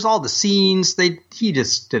cars, all the scenes. He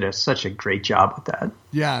just did such a great job with that.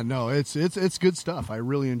 Yeah, no, it's good stuff. I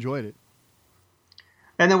really enjoyed it.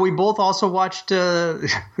 And then we both also watched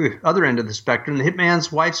other end of the spectrum, The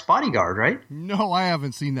Hitman's Wife's Bodyguard, right? No, I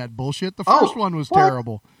haven't seen that bullshit. The first one was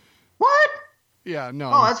terrible. What? Yeah,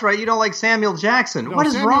 no. Oh, that's right. You don't like Samuel Jackson. No, what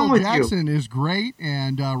is wrong with you? Samuel Jackson is great,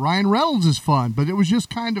 and Ryan Reynolds is fun, but it was just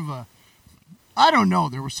kind of I don't know.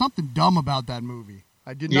 There was something dumb about that movie.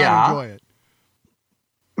 I did not enjoy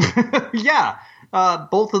it. Yeah.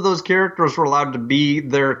 Both of those characters were allowed to be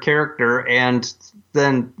their character, and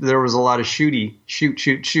then there was a lot of shoot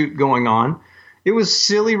going on. It was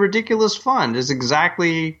silly, ridiculous fun. It's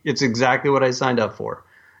exactly what I signed up for.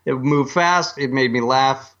 It moved fast. It made me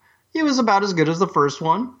laugh. It was about as good as the first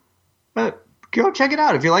one. Go check it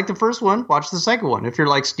out. If you like the first one, watch the second one. If you're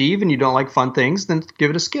like Steve and you don't like fun things, then give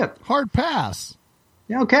it a skip. Hard pass.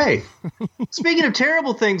 Yeah, okay. Speaking of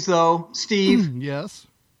terrible things, though, Steve. Yes?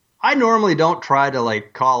 I normally don't try to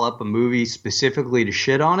call up a movie specifically to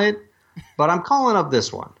shit on it, but I'm calling up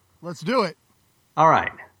this one. Let's do it. All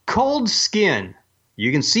right. Cold Skin.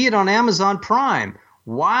 You can see it on Amazon Prime.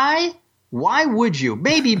 Why? Why would you?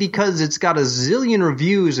 Maybe because it's got a zillion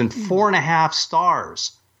reviews and 4.5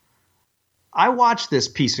 stars. I watched this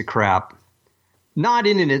piece of crap, not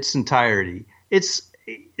in its entirety. It's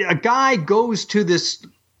a guy goes to this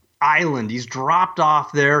island. He's dropped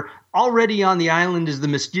off there. Already on the island is the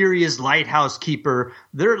mysterious lighthouse keeper.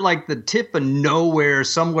 They're like the tip of nowhere,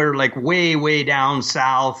 somewhere way, way down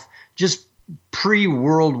south, just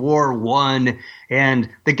pre-World War I. And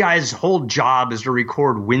the guy's whole job is to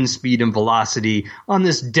record wind speed and velocity on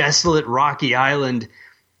this desolate rocky island.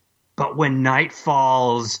 But when night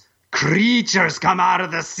falls, creatures come out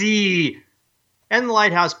of the sea. And the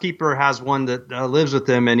lighthouse keeper has one that lives with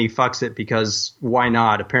him, and he fucks it because why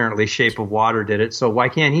not? Apparently Shape of Water did it, so why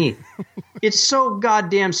can't he? It's so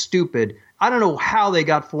goddamn stupid. I don't know how they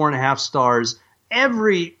got 4.5 stars.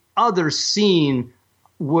 Every other scene,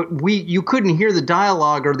 you couldn't hear the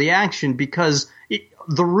dialogue or the action because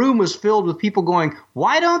the room was filled with people going,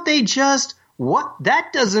 why don't they just, what?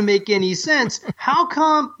 That doesn't make any sense. How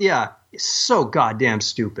come? Yeah, it's so goddamn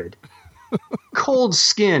stupid. Cold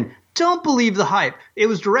Skin. Don't believe the hype. It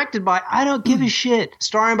was directed by I don't give a shit.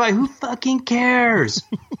 Starring by who fucking cares?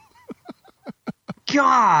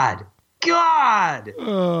 God.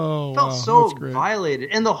 Oh, Felt so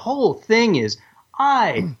violated. And the whole thing is,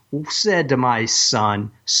 I said to my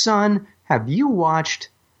son, have you watched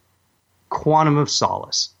Quantum of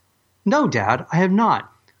Solace? No, Dad, I have not.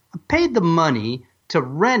 I paid the money to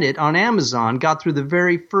rent it on Amazon, got through the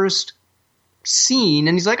very first scene,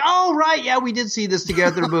 and he's like, oh, right, yeah, we did see this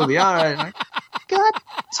together movie. All right. Like, God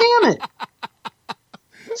damn it.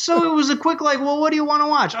 So it was a quick like, well, what do you want to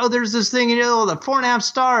watch? Oh, there's this thing, the 4.5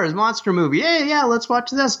 stars monster movie. Hey, yeah, let's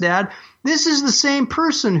watch this, Dad. This is the same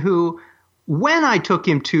person who, when I took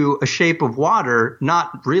him to A Shape of Water,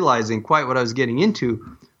 not realizing quite what I was getting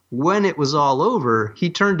into, when it was all over,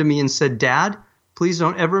 he turned to me and said, Dad, please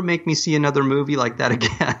don't ever make me see another movie like that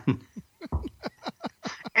again.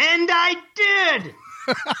 And I did!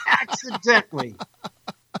 Accidentally.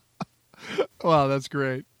 Wow, that's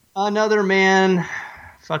great. Another man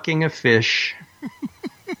fucking a fish.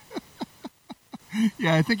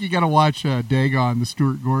 Yeah, I think you got to watch Dagon, the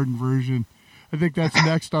Stuart Gordon version. I think that's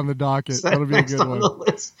next on the docket. That'll be a good one.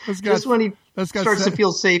 Just when he starts to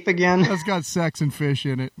feel safe again. That's got sex and fish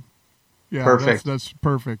in it. Yeah, perfect. That's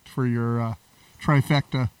perfect for your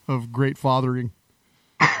trifecta of great fathering.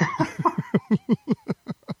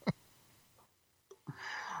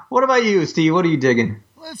 What about you, Steve? What are you digging?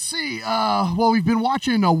 Let's see. Well, we've been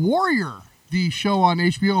watching Warrior, the show on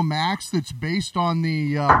HBO Max that's based on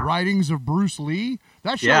the writings of Bruce Lee.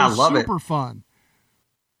 That show is super fun.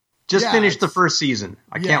 Just finished the first season.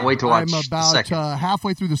 I can't wait to watch I'm about the second.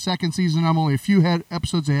 Halfway through the second season. I'm only a few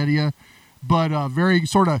episodes ahead of you. But very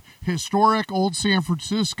sort of historic old San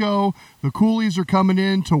Francisco. The coolies are coming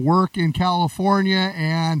in to work in California,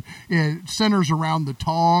 and it centers around the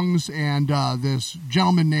Tongs and this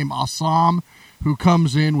gentleman named Assam who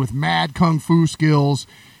comes in with mad kung fu skills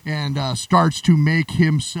and starts to make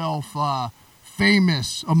himself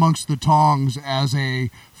famous amongst the Tongs as a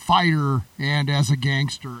fighter and as a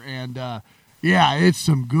gangster. And yeah, it's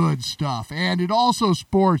some good stuff. And it also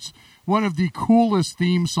sports one of the coolest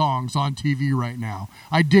theme songs on TV right now.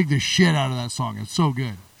 I dig the shit out of that song. It's so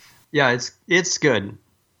good. Yeah, it's good.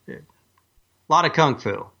 A lot of kung fu,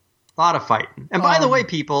 a lot of fighting. And by the way,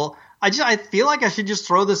 people, I feel like I should just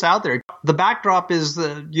throw this out there. The backdrop is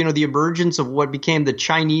the emergence of what became the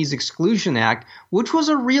Chinese Exclusion Act, which was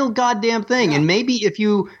a real goddamn thing. Yeah. And maybe if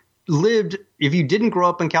you didn't grow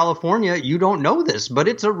up in California, you don't know this, but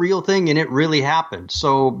it's a real thing and it really happened.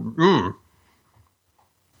 So,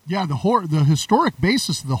 Yeah, the historic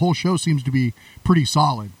basis of the whole show seems to be pretty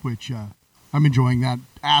solid, which I'm enjoying that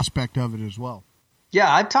aspect of it as well.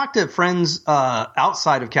 Yeah, I've talked to friends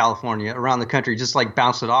outside of California around the country, just like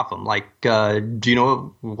bounce it off them. Like, do you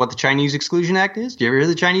know what the Chinese Exclusion Act is? Do you ever hear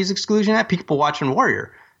the Chinese Exclusion Act? People watching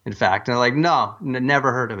Warrior, in fact. And they're like, no,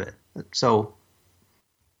 never heard of it. So,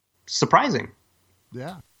 surprising.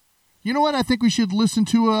 Yeah. You know what? I think we should listen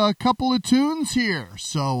to a couple of tunes here.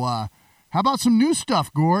 So, how about some new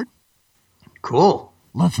stuff, Gord? Cool.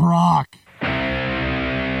 Let's rock.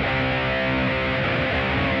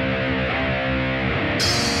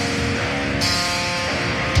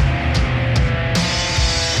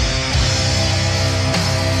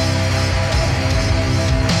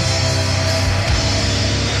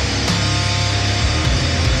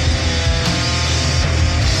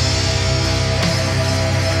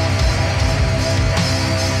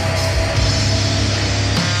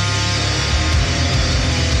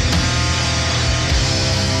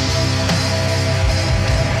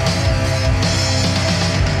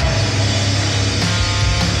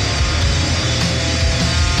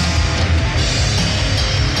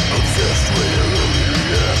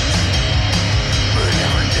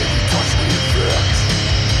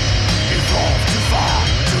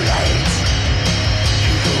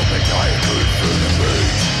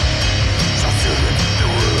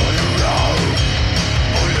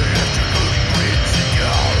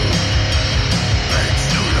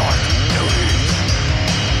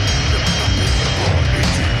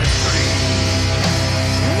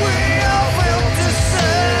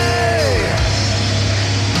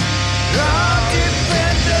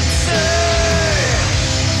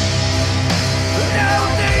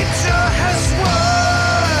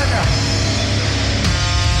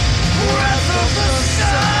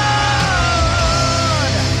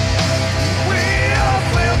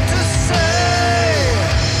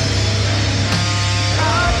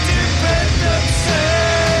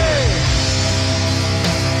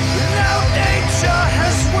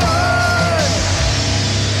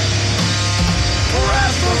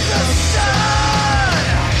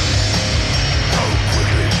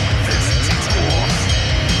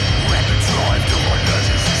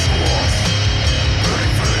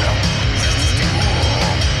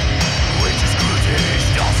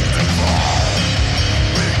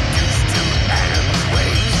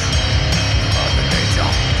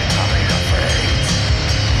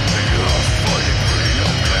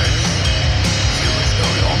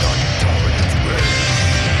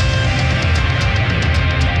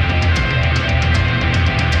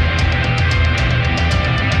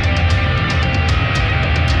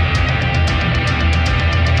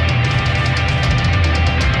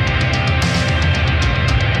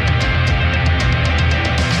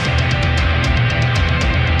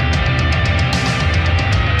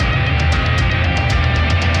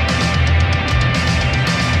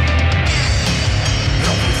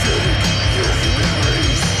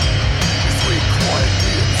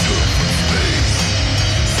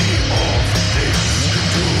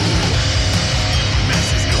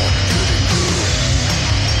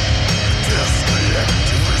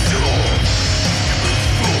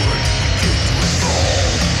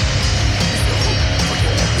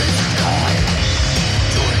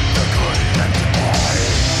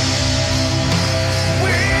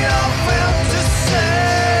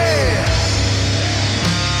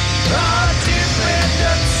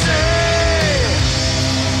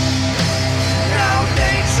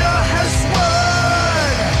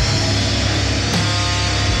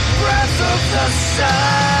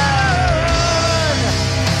 sun.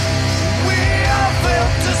 We are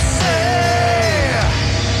built to say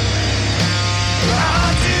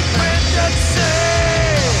our dependency.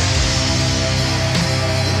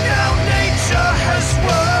 Now nature has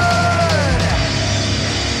won.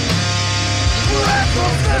 Breath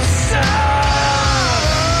of the sun.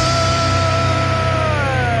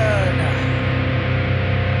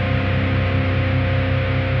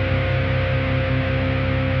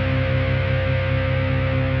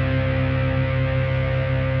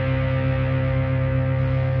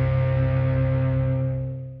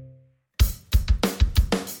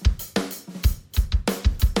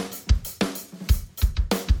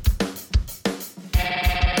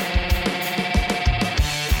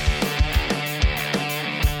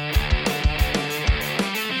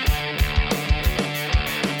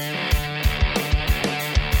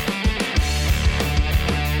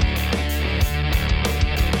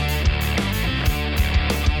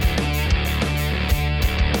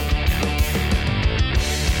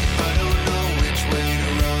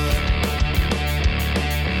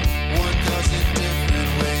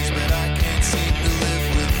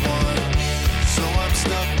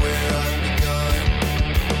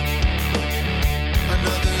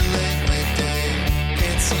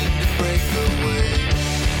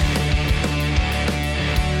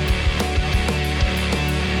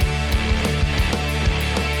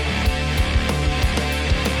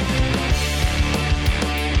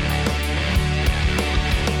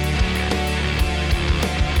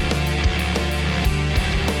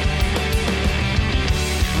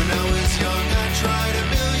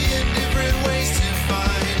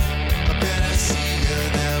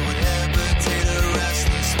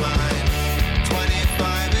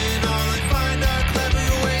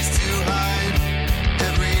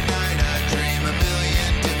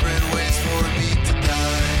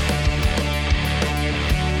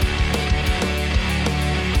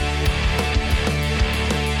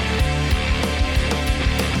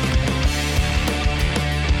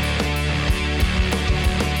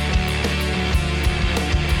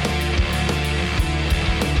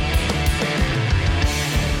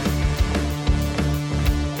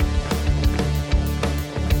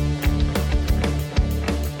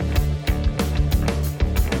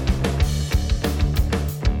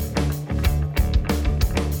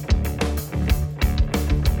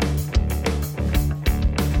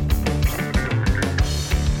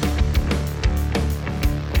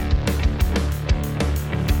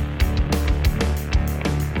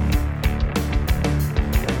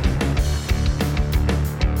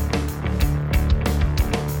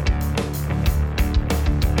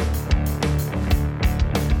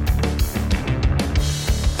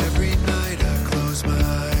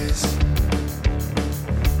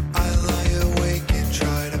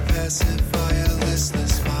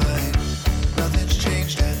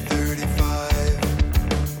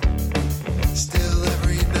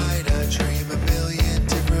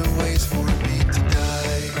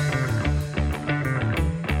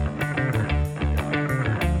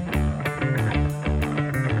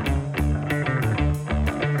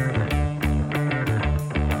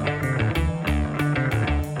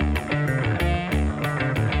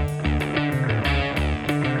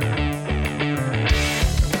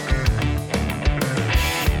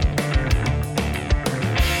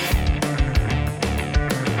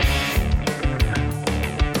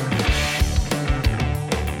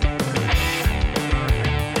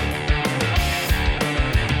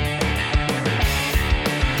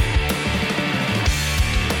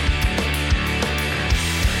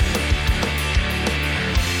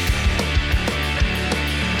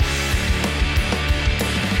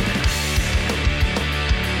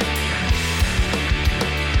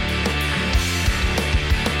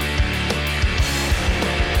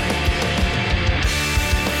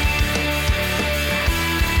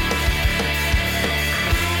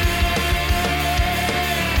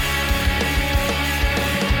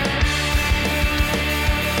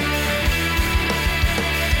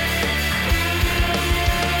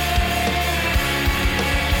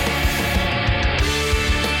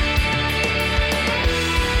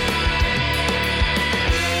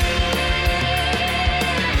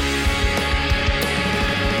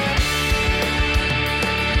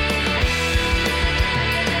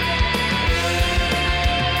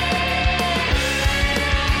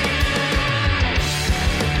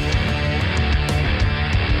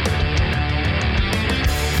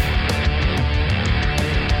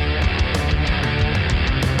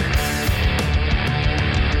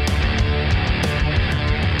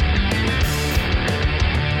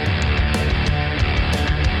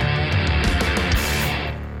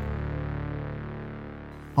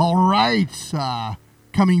 right.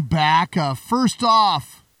 Coming back. First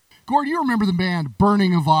off, Gord, you remember the band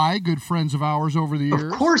Burning of Eye, good friends of ours over the years?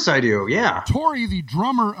 Of course I do, yeah. Tori, the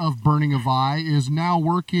drummer of Burning of Eye, is now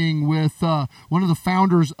working with one of the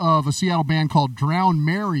founders of a Seattle band called Drown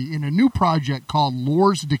Mary in a new project called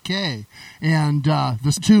Lore's Decay. And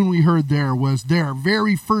the tune we heard there was their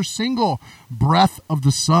very first single, Breath of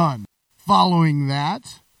the Sun. Following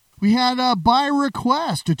that, we had by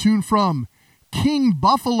request a tune from King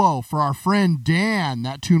Buffalo for our friend Dan.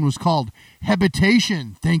 That tune was called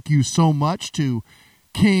Habitation. Thank you so much to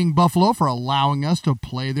King Buffalo for allowing us to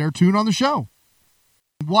play their tune on the show.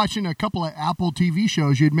 Watching a couple of Apple TV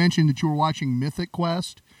shows, you had mentioned that you were watching Mythic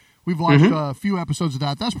Quest. We've watched a few episodes of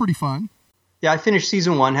that. That's pretty fun. Yeah, I finished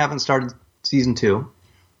season 1, haven't started season 2.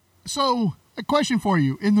 So, a question for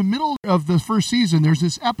you. In the middle of the first season, there's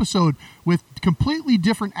this episode with completely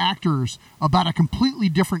different actors about a completely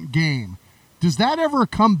different game. Does that ever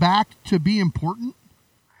come back to be important?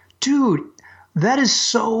 Dude, that is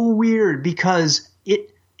so weird because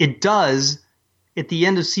it does at the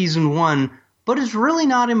end of season 1, but it's really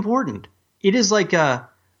not important. It is like a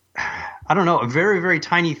very, very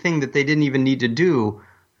tiny thing that they didn't even need to do.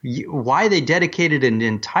 Why they dedicated an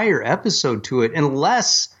entire episode to it,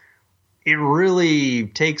 unless it really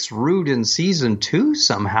takes root in season 2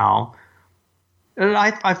 somehow.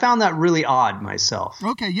 I found that really odd myself.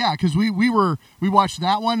 Okay, yeah, because we watched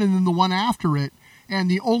that one and then the one after it,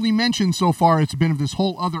 and the only mention so far it's been of this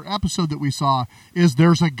whole other episode that we saw is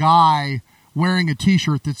there's a guy wearing a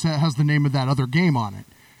T-shirt that has the name of that other game on it,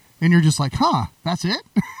 and you're just like, huh, that's it?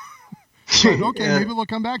 But, okay, maybe they'll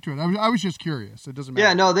come back to it. I was just curious. It doesn't matter.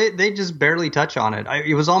 Yeah, no, they just barely touch on it.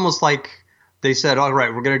 It was almost like they said, all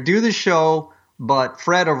right, we're going to do the show, but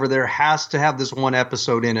Fred over there has to have this one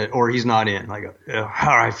episode in it, or he's not in. Like,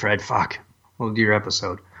 all right, Fred, fuck, we'll do your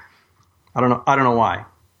episode. I don't know why.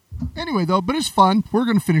 Anyway, though, but it's fun. We're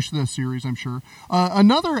going to finish the series, I'm sure.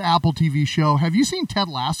 Another Apple TV show. Have you seen Ted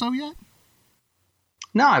Lasso yet?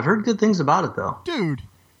 No, I've heard good things about it, though. Dude,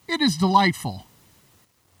 it is delightful.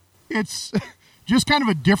 It's just kind of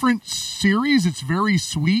a different series. It's very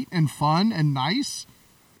sweet and fun and nice.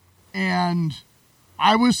 And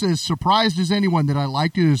I was as surprised as anyone that I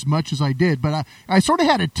liked it as much as I did. But I sort of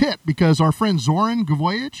had a tip because our friend Zoran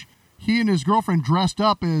Gavoyich, he and his girlfriend dressed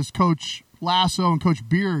up as Coach Lasso and Coach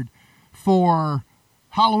Beard for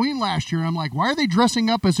Halloween last year. And I'm like, why are they dressing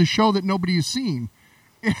up as a show that nobody has seen?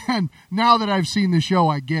 And now that I've seen the show,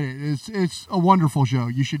 I get it. It's a wonderful show.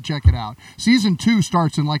 You should check it out. Season 2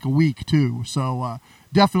 starts in like a week, too. So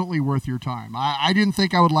definitely worth your time. I didn't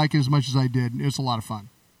think I would like it as much as I did. It's a lot of fun.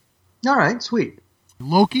 All right, sweet.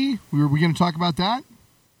 Loki, were we going to talk about that?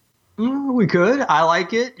 We could. I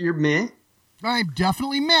like it. You're meh. I'm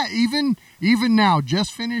definitely meh. Even now,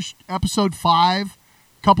 just finished episode 5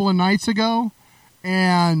 a couple of nights ago.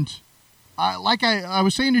 And like I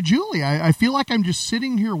was saying to Julie, I feel like I'm just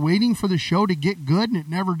sitting here waiting for the show to get good, and it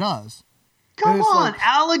never does. Come on,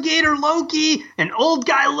 alligator Loki, an old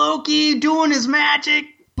guy Loki doing his magic.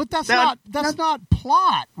 But that's not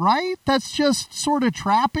plot, right? That's just sort of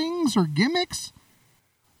trappings or gimmicks.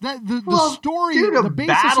 The story, dude, the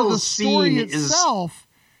basis of the story itself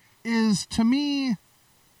is to me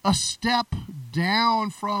a step down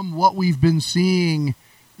from what we've been seeing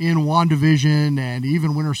in WandaVision and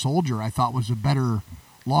even Winter Soldier. I thought was a better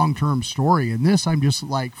long-term story. And this, I'm just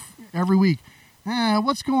like every week,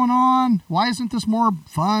 what's going on? Why isn't this more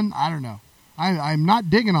fun? I don't know. I'm not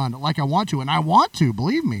digging on it like I want to, and I want to,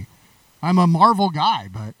 believe me. I'm a Marvel guy,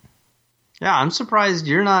 but... Yeah, I'm surprised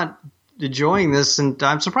you're not enjoying this, and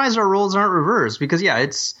I'm surprised our roles aren't reversed, because, yeah,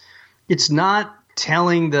 it's not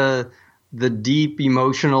telling the deep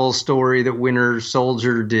emotional story that Winter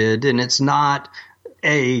Soldier did, and it's not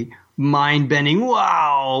a mind-bending,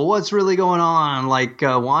 wow, what's really going on, like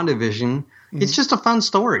WandaVision. Mm-hmm. It's just a fun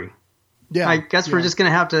story. Yeah, I guess we're just going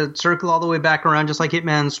to have to circle all the way back around, just like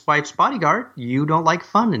Hitman's wife's bodyguard. You don't like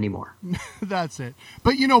fun anymore. That's it.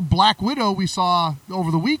 But, Black Widow we saw over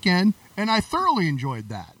the weekend, and I thoroughly enjoyed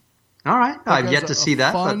that. All right. I've yet to see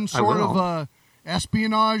that, fun but sort of a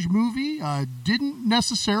espionage movie. Didn't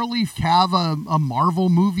necessarily have a Marvel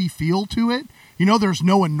movie feel to it. There's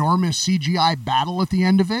no enormous CGI battle at the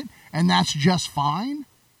end of it, and that's just fine.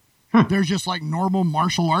 There's just like normal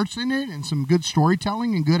martial arts in it and some good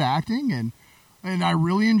storytelling and good acting, and I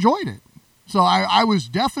really enjoyed it. So I was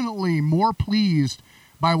definitely more pleased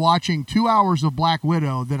by watching 2 hours of Black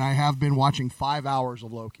Widow than I have been watching 5 hours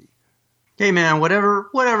of Loki. Hey man, whatever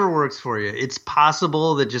works for you. It's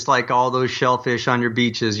possible that just like all those shellfish on your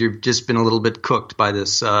beaches, you've just been a little bit cooked by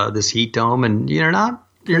this heat dome, and you're not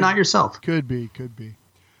yourself. Could be.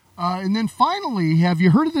 And then finally, have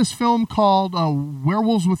you heard of this film called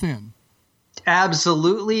Werewolves Within?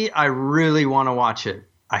 Absolutely. I really want to watch it.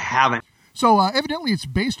 I haven't. So evidently it's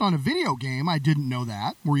based on a video game. I didn't know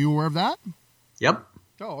that. Were you aware of that? Yep.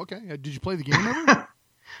 Oh, okay. Did you play the game ever?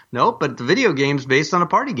 Nope, but the video game's based on a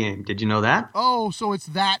party game. Did you know that? Oh, so it's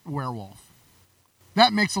that werewolf.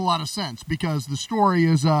 That makes a lot of sense because the story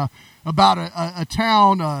is about a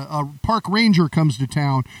town. A park ranger comes to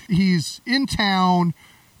town. He's in town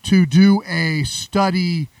to do a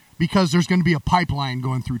study because there's going to be a pipeline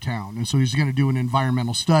going through town. And so he's going to do an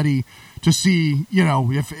environmental study to see,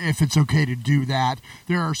 if it's okay to do that.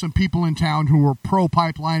 There are some people in town who are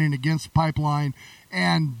pro-pipeline and against pipeline.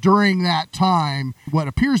 And during that time, what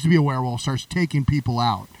appears to be a werewolf starts taking people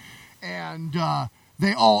out. And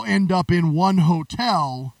they all end up in one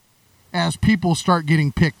hotel as people start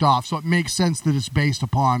getting picked off. So it makes sense that it's based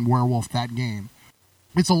upon Werewolf, that game.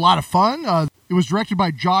 It's a lot of fun. It was directed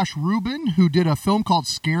by Josh Rubin, who did a film called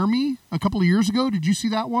Scare Me a couple of years ago. Did you see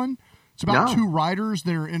that one? It's about two writers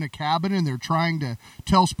that are in a cabin and they're trying to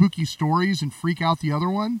tell spooky stories and freak out the other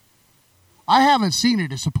one. I haven't seen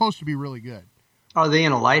it. It's supposed to be really good. Are they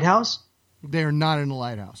in a lighthouse? They're not in a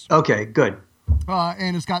lighthouse. Okay, good.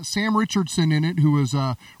 And it's got Sam Richardson in it, who is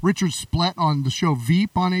Richard Splett on the show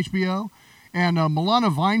Veep on HBO, and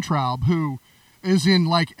Milana Weintraub, who is in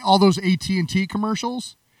like all those AT&T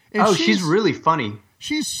commercials. And she's really funny.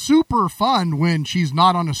 She's super fun when she's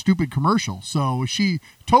not on a stupid commercial. So she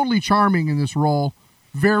totally charming in this role.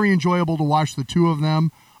 Very enjoyable to watch the two of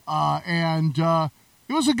them. And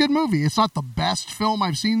it was a good movie. It's not the best film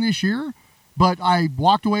I've seen this year, but I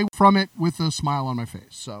walked away from it with a smile on my face.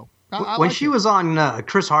 So when she was on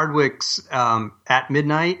Chris Hardwick's At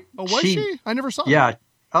Midnight. Oh, was she? I never saw that. Yeah.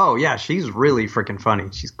 Oh, yeah. She's really freaking funny.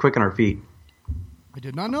 She's quick on her feet. I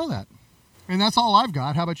did not know that. And that's all I've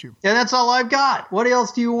got. How about you? Yeah, that's all I've got. What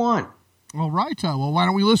else do you want? All right. Well, why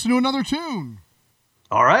don't we listen to another tune?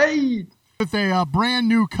 All right. With a brand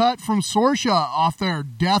new cut from Sorcia off their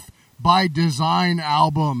Death by Design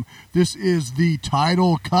album. This is the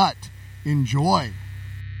title cut. Enjoy.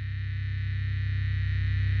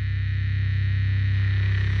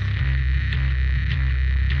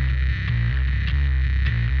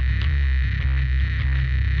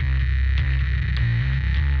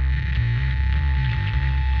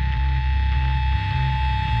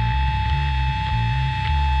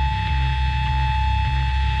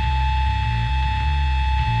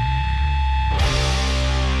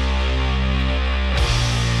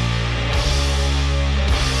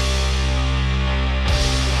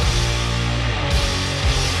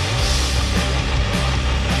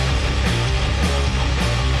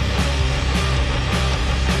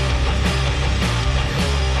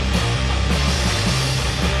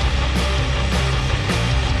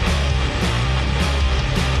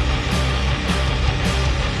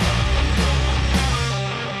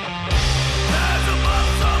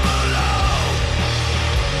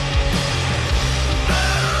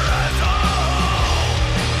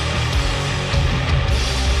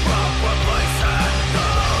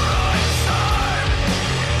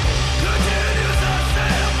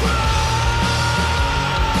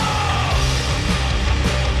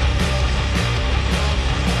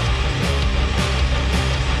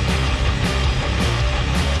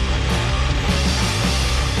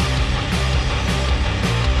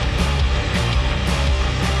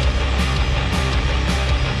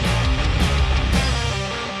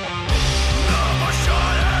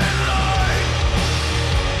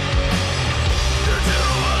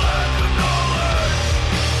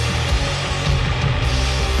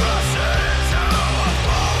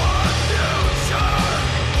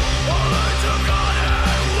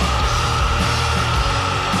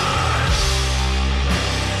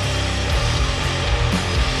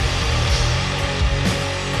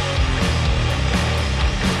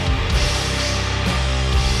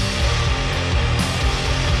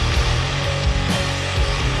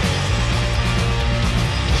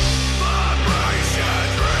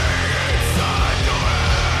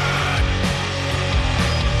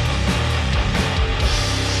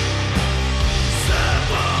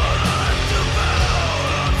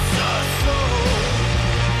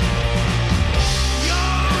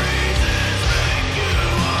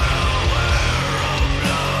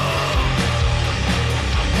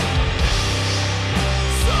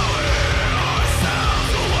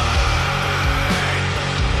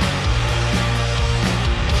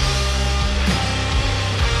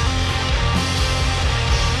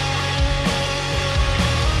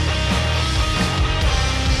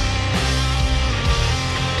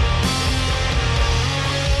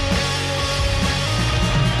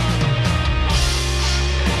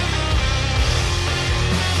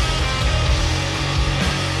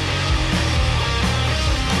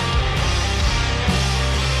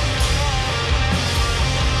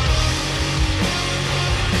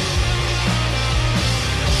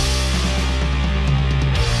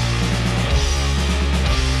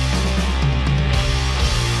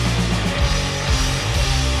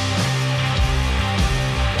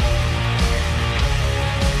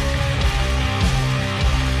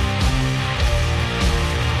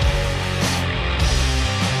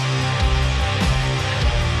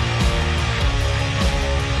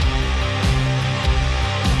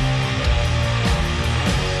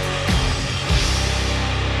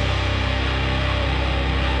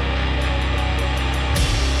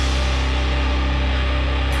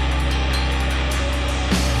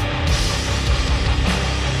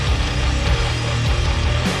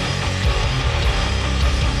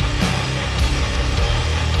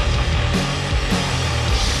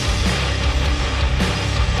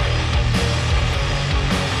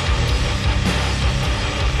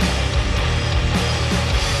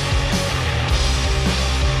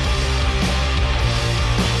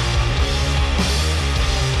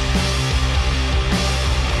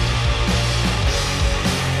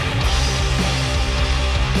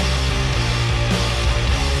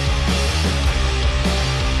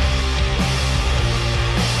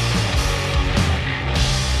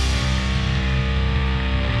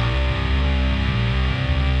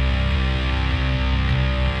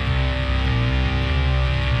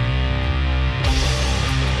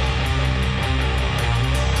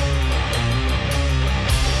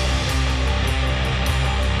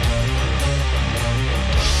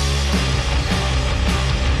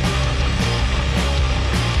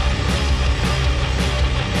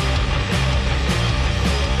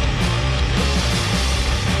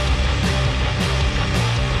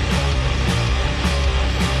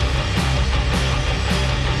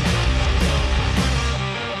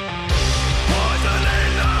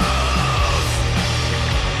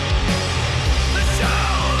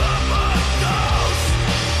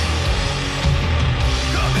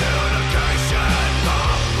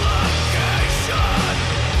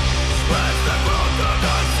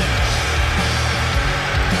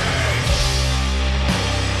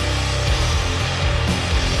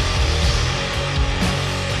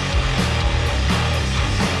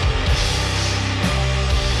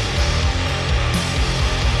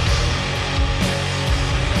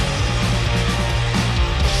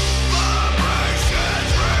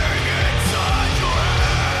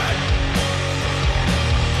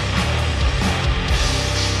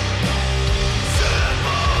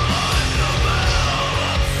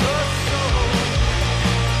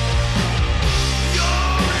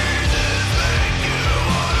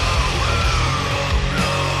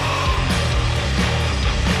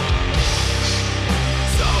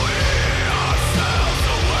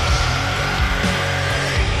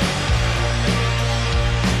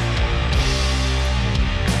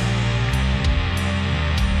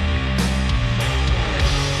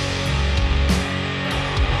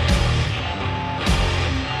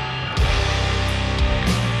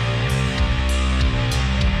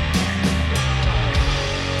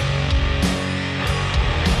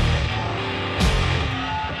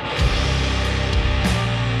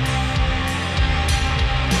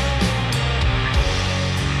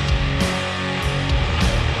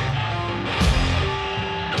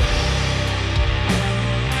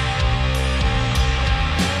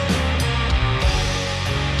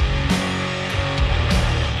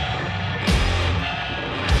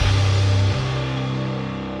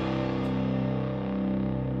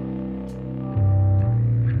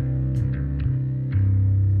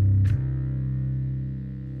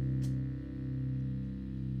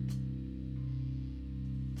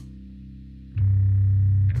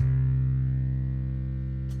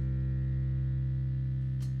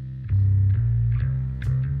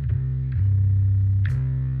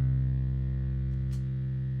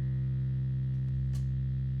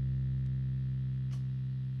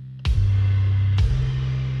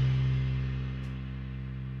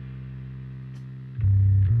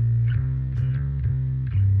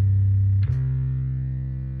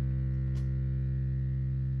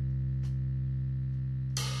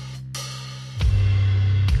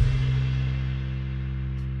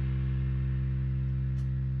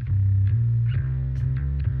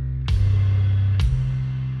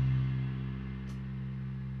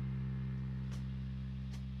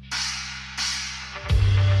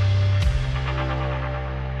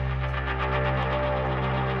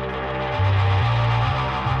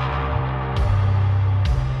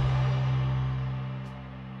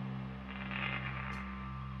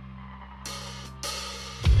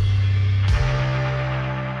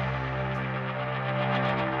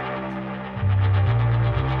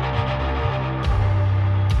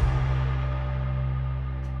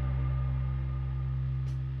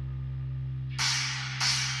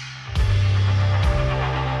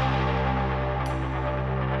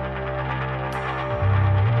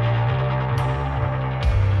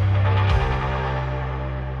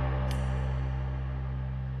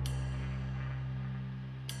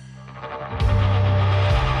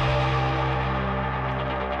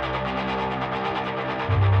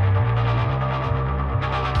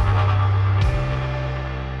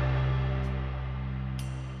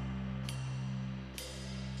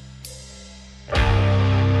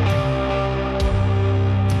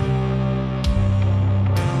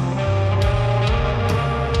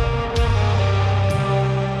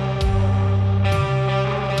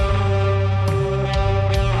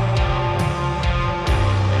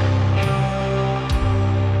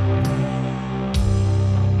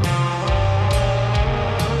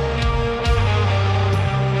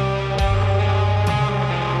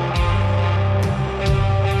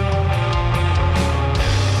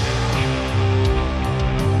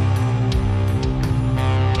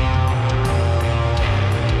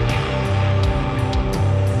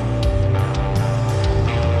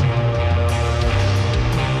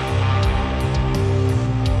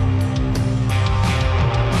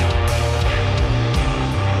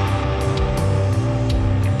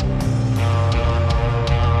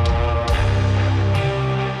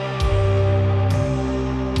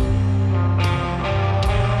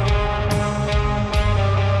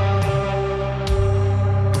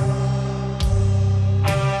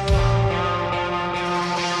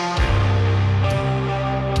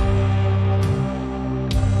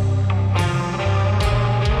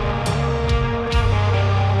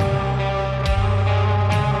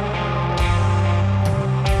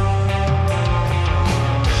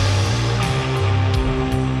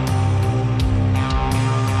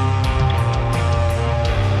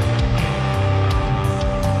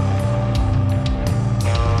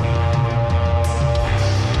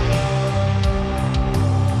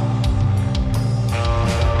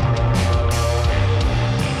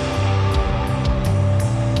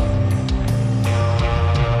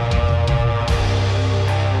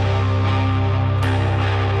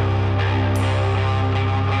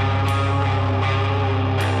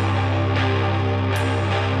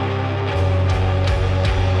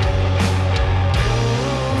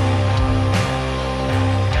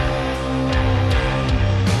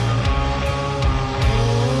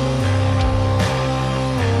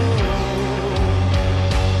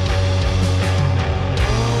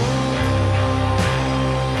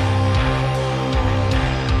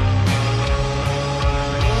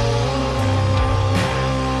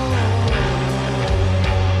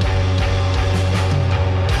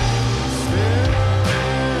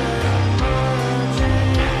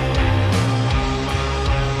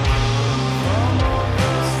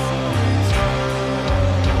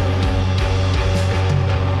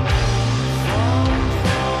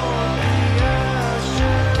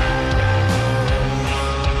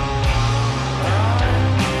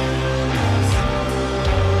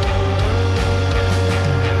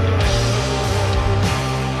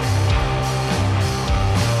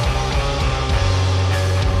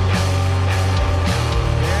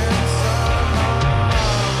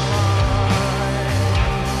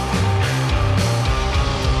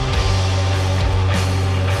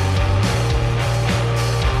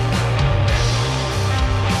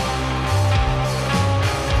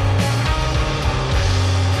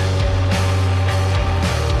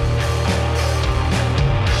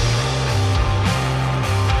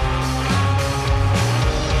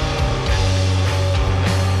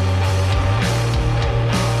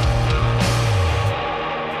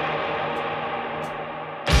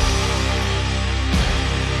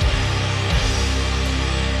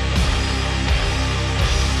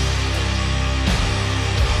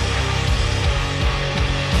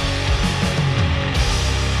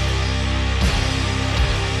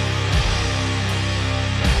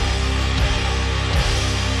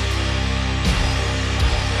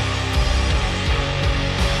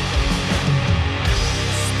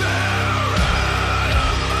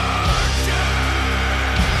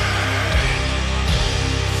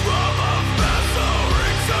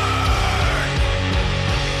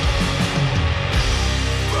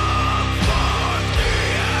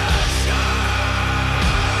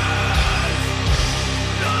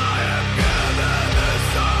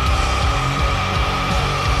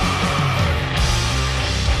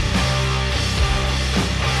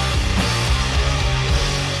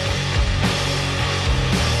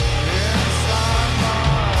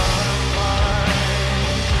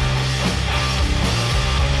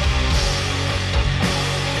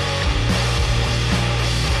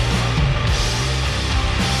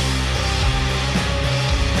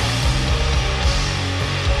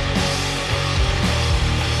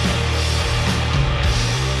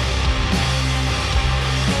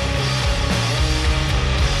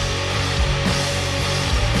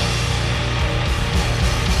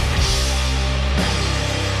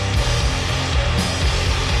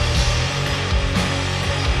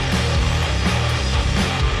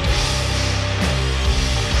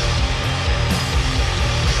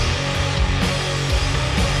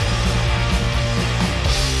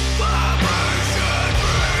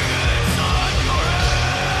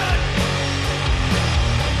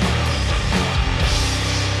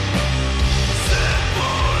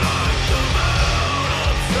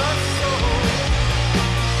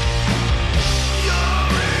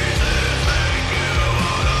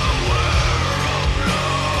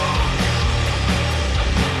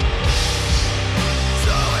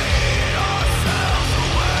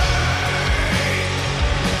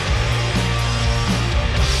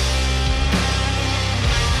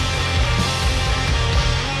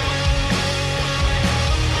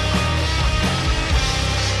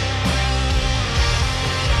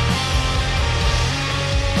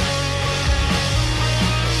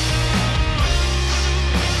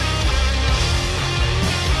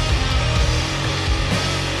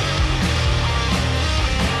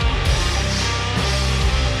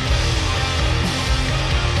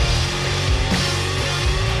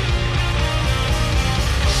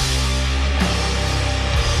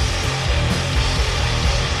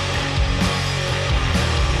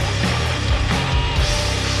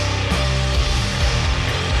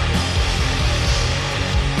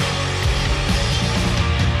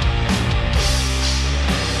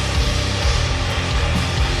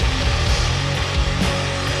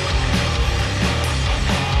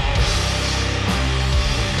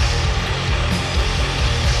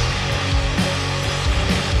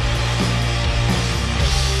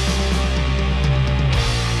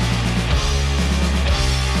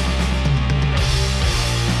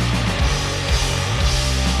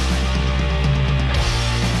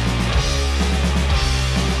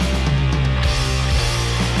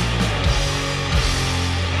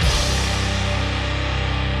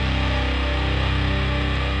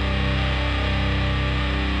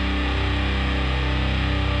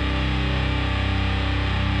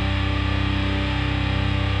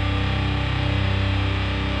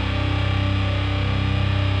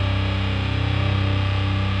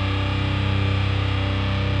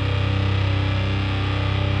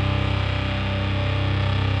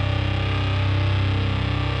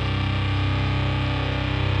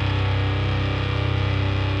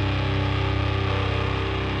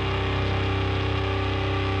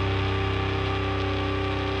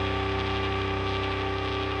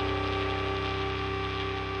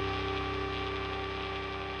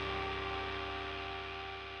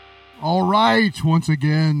 All right, once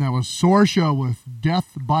again, that was Sorcia with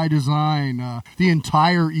Death by Design. The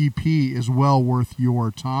entire EP is well worth your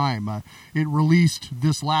time. It released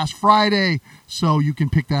this last Friday, so you can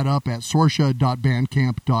pick that up at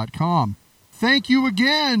sorcia.bandcamp.com. Thank you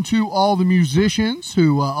again to all the musicians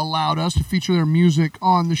who allowed us to feature their music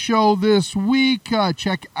on the show this week.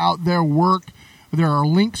 Check out their work. There are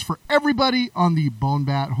links for everybody on the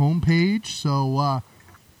BoneBat homepage, so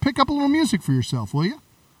pick up a little music for yourself, will you?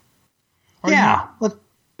 Let's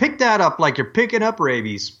pick that up like you're picking up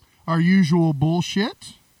rabies. Our usual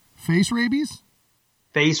bullshit? Face rabies?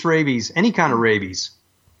 Face rabies. Any kind of rabies.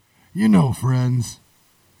 You know, friends,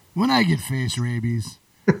 when I get face rabies,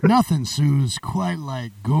 nothing soothes quite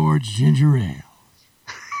like Gord's ginger ale.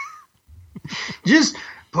 Just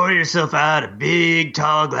pour yourself out a big,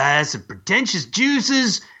 tall glass of pretentious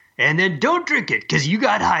juices, and then don't drink it, because you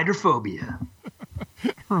got hydrophobia.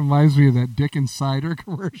 Reminds me of that Dickens Cider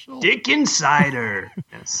commercial. Dickens Cider.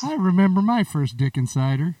 Yes. I remember my first Dickens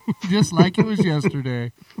Cider, just like it was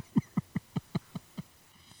yesterday.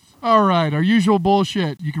 All right, our usual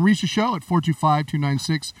bullshit. You can reach the show at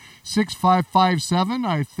 425-296-6557.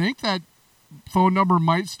 I think that phone number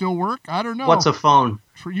might still work. I don't know. What's a phone?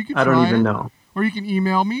 You can I don't try even it. know. Or you can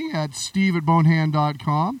email me at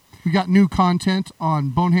steve@bonehand.com. We got new content on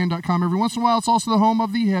bonehand.com every once in a while. It's also the home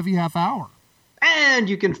of the Heavy Half Hour. And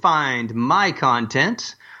you can find my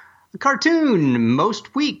content, the cartoon,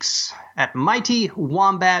 most weeks at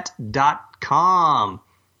mightywombat.com.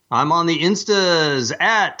 I'm on the Instas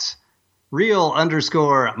at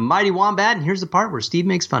real_mightywombat. And here's the part where Steve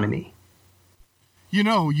makes fun of me. You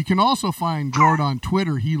know, you can also find Gord on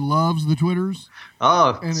Twitter. He loves the Twitters.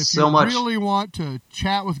 Oh, and if so you much. really want to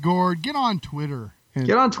chat with Gord, get on Twitter.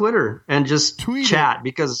 Get on Twitter and just tweet chat it.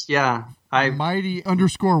 because,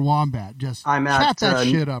 Mighty_Wombat. Just I'm chat at that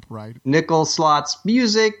shit up right.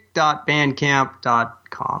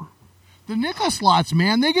 nickelslotsmusic.bandcamp.com. The Nickel Slots,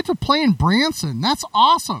 man, they get to play in Branson. That's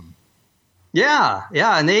awesome. Yeah,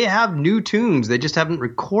 and they have new tunes. They just haven't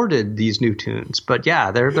recorded these new tunes. But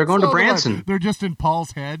yeah, they're going to Branson. They're just in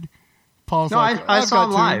Paul's head. Paul's no, like, I saw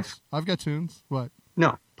them tunes. live. I've got tunes. What?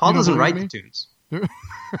 No, Paul doesn't write the tunes.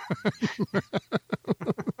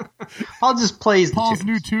 Paul just plays Paul's the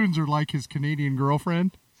tunes. new tunes are like his Canadian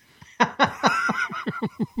girlfriend.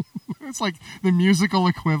 It's like the musical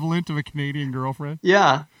equivalent of a Canadian girlfriend.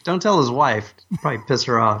 Yeah, don't tell his wife. Probably piss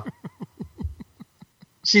her off.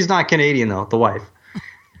 She's not Canadian, though, the wife.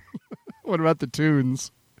 What about the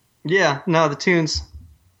tunes? Yeah, no, the tunes.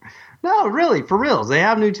 No, really, for reals. They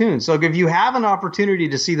have new tunes. So if you have an opportunity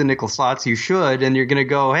to see the Nickel Slots, you should, and you're going to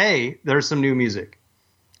go, hey, there's some new music.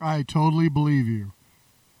 I totally believe you.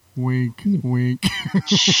 Wink, wink.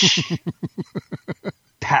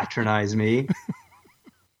 Patronize me.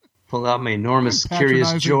 Pull out my enormous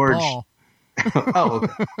Curious George. Paul. Oh,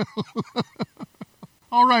 okay.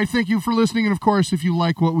 All right, thank you for listening. And, of course, if you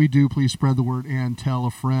like what we do, please spread the word and tell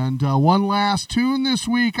a friend. One last tune this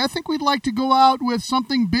week. I think we'd like to go out with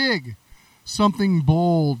something big, something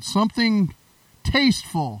bold, something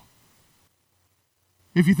tasteful.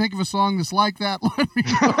 If you think of a song that's like that, let me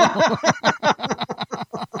know.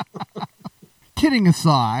 Kidding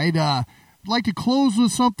aside, I'd like to close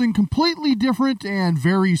with something completely different and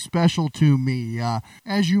very special to me.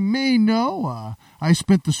 As you may know, I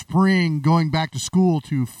spent the spring going back to school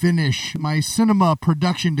to finish my cinema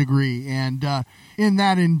production degree, and in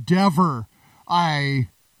that endeavor, I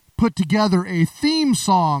put together a theme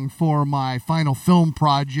song for my final film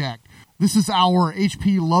project. This is our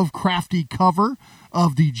H.P. Lovecrafty cover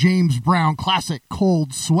of the James Brown classic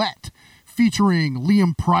Cold Sweat, featuring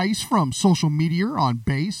Liam Price from Social Meteor on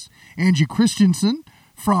bass, Angie Christensen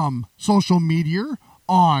from Social Meteor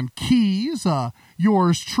on keys,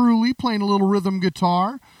 yours truly playing a little rhythm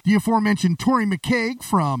guitar, the aforementioned Tori McCaig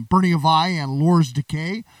from Burning of Eye and Lore's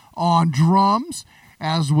Decay on drums,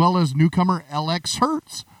 as well as newcomer LX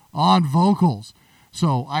Hertz on vocals.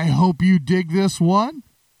 So I hope you dig this one.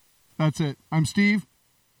 That's it. I'm Steve.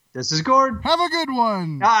 This is Gord. Have a good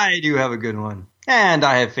one. I do have a good one. And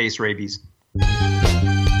I have face rabies.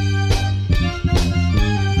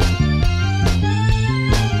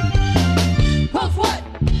 Cause what?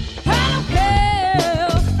 I don't care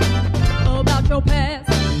about your past.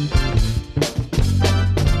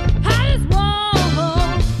 I just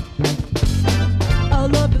want a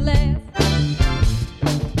love to last.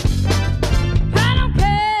 I don't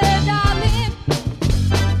care, darling,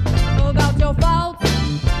 about your faults.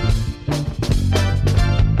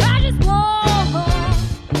 I just want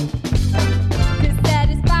this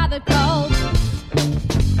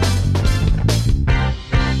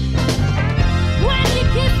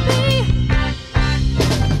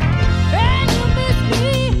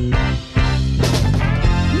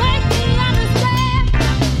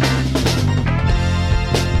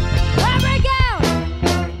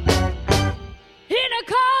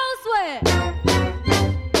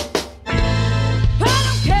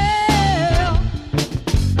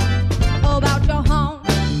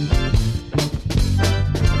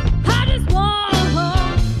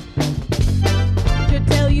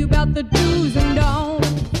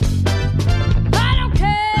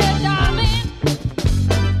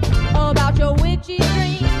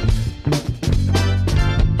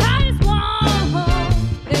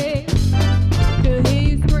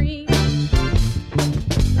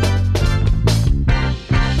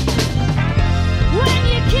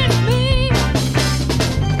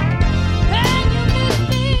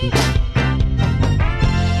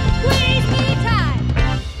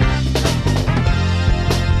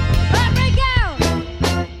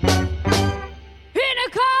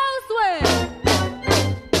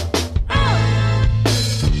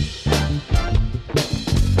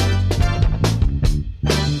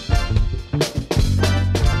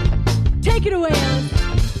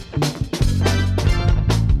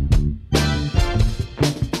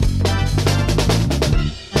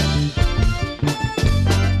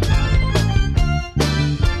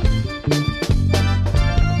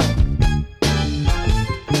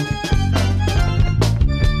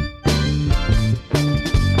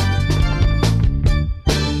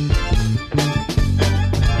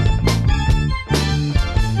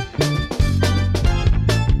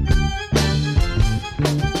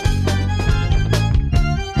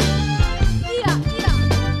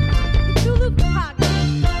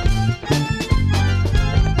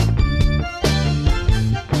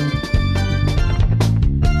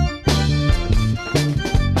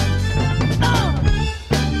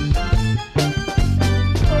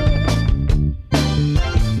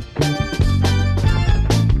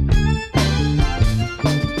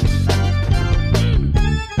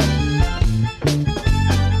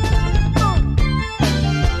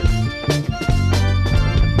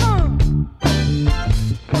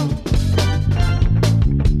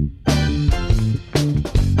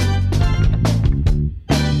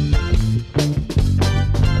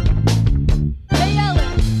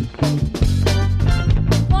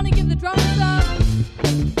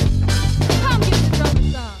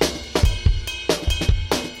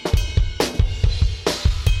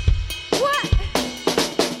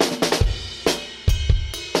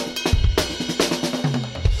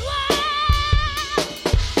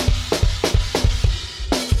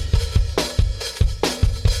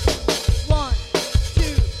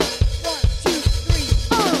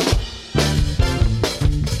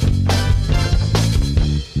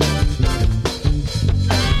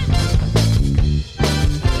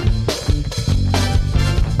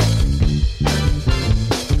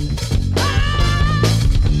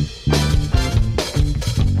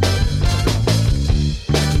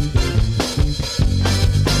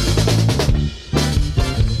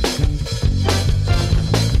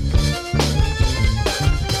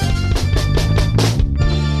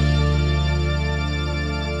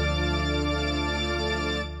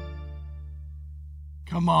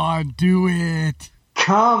Come on, do it.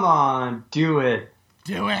 Come on, do it.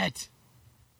 Do it.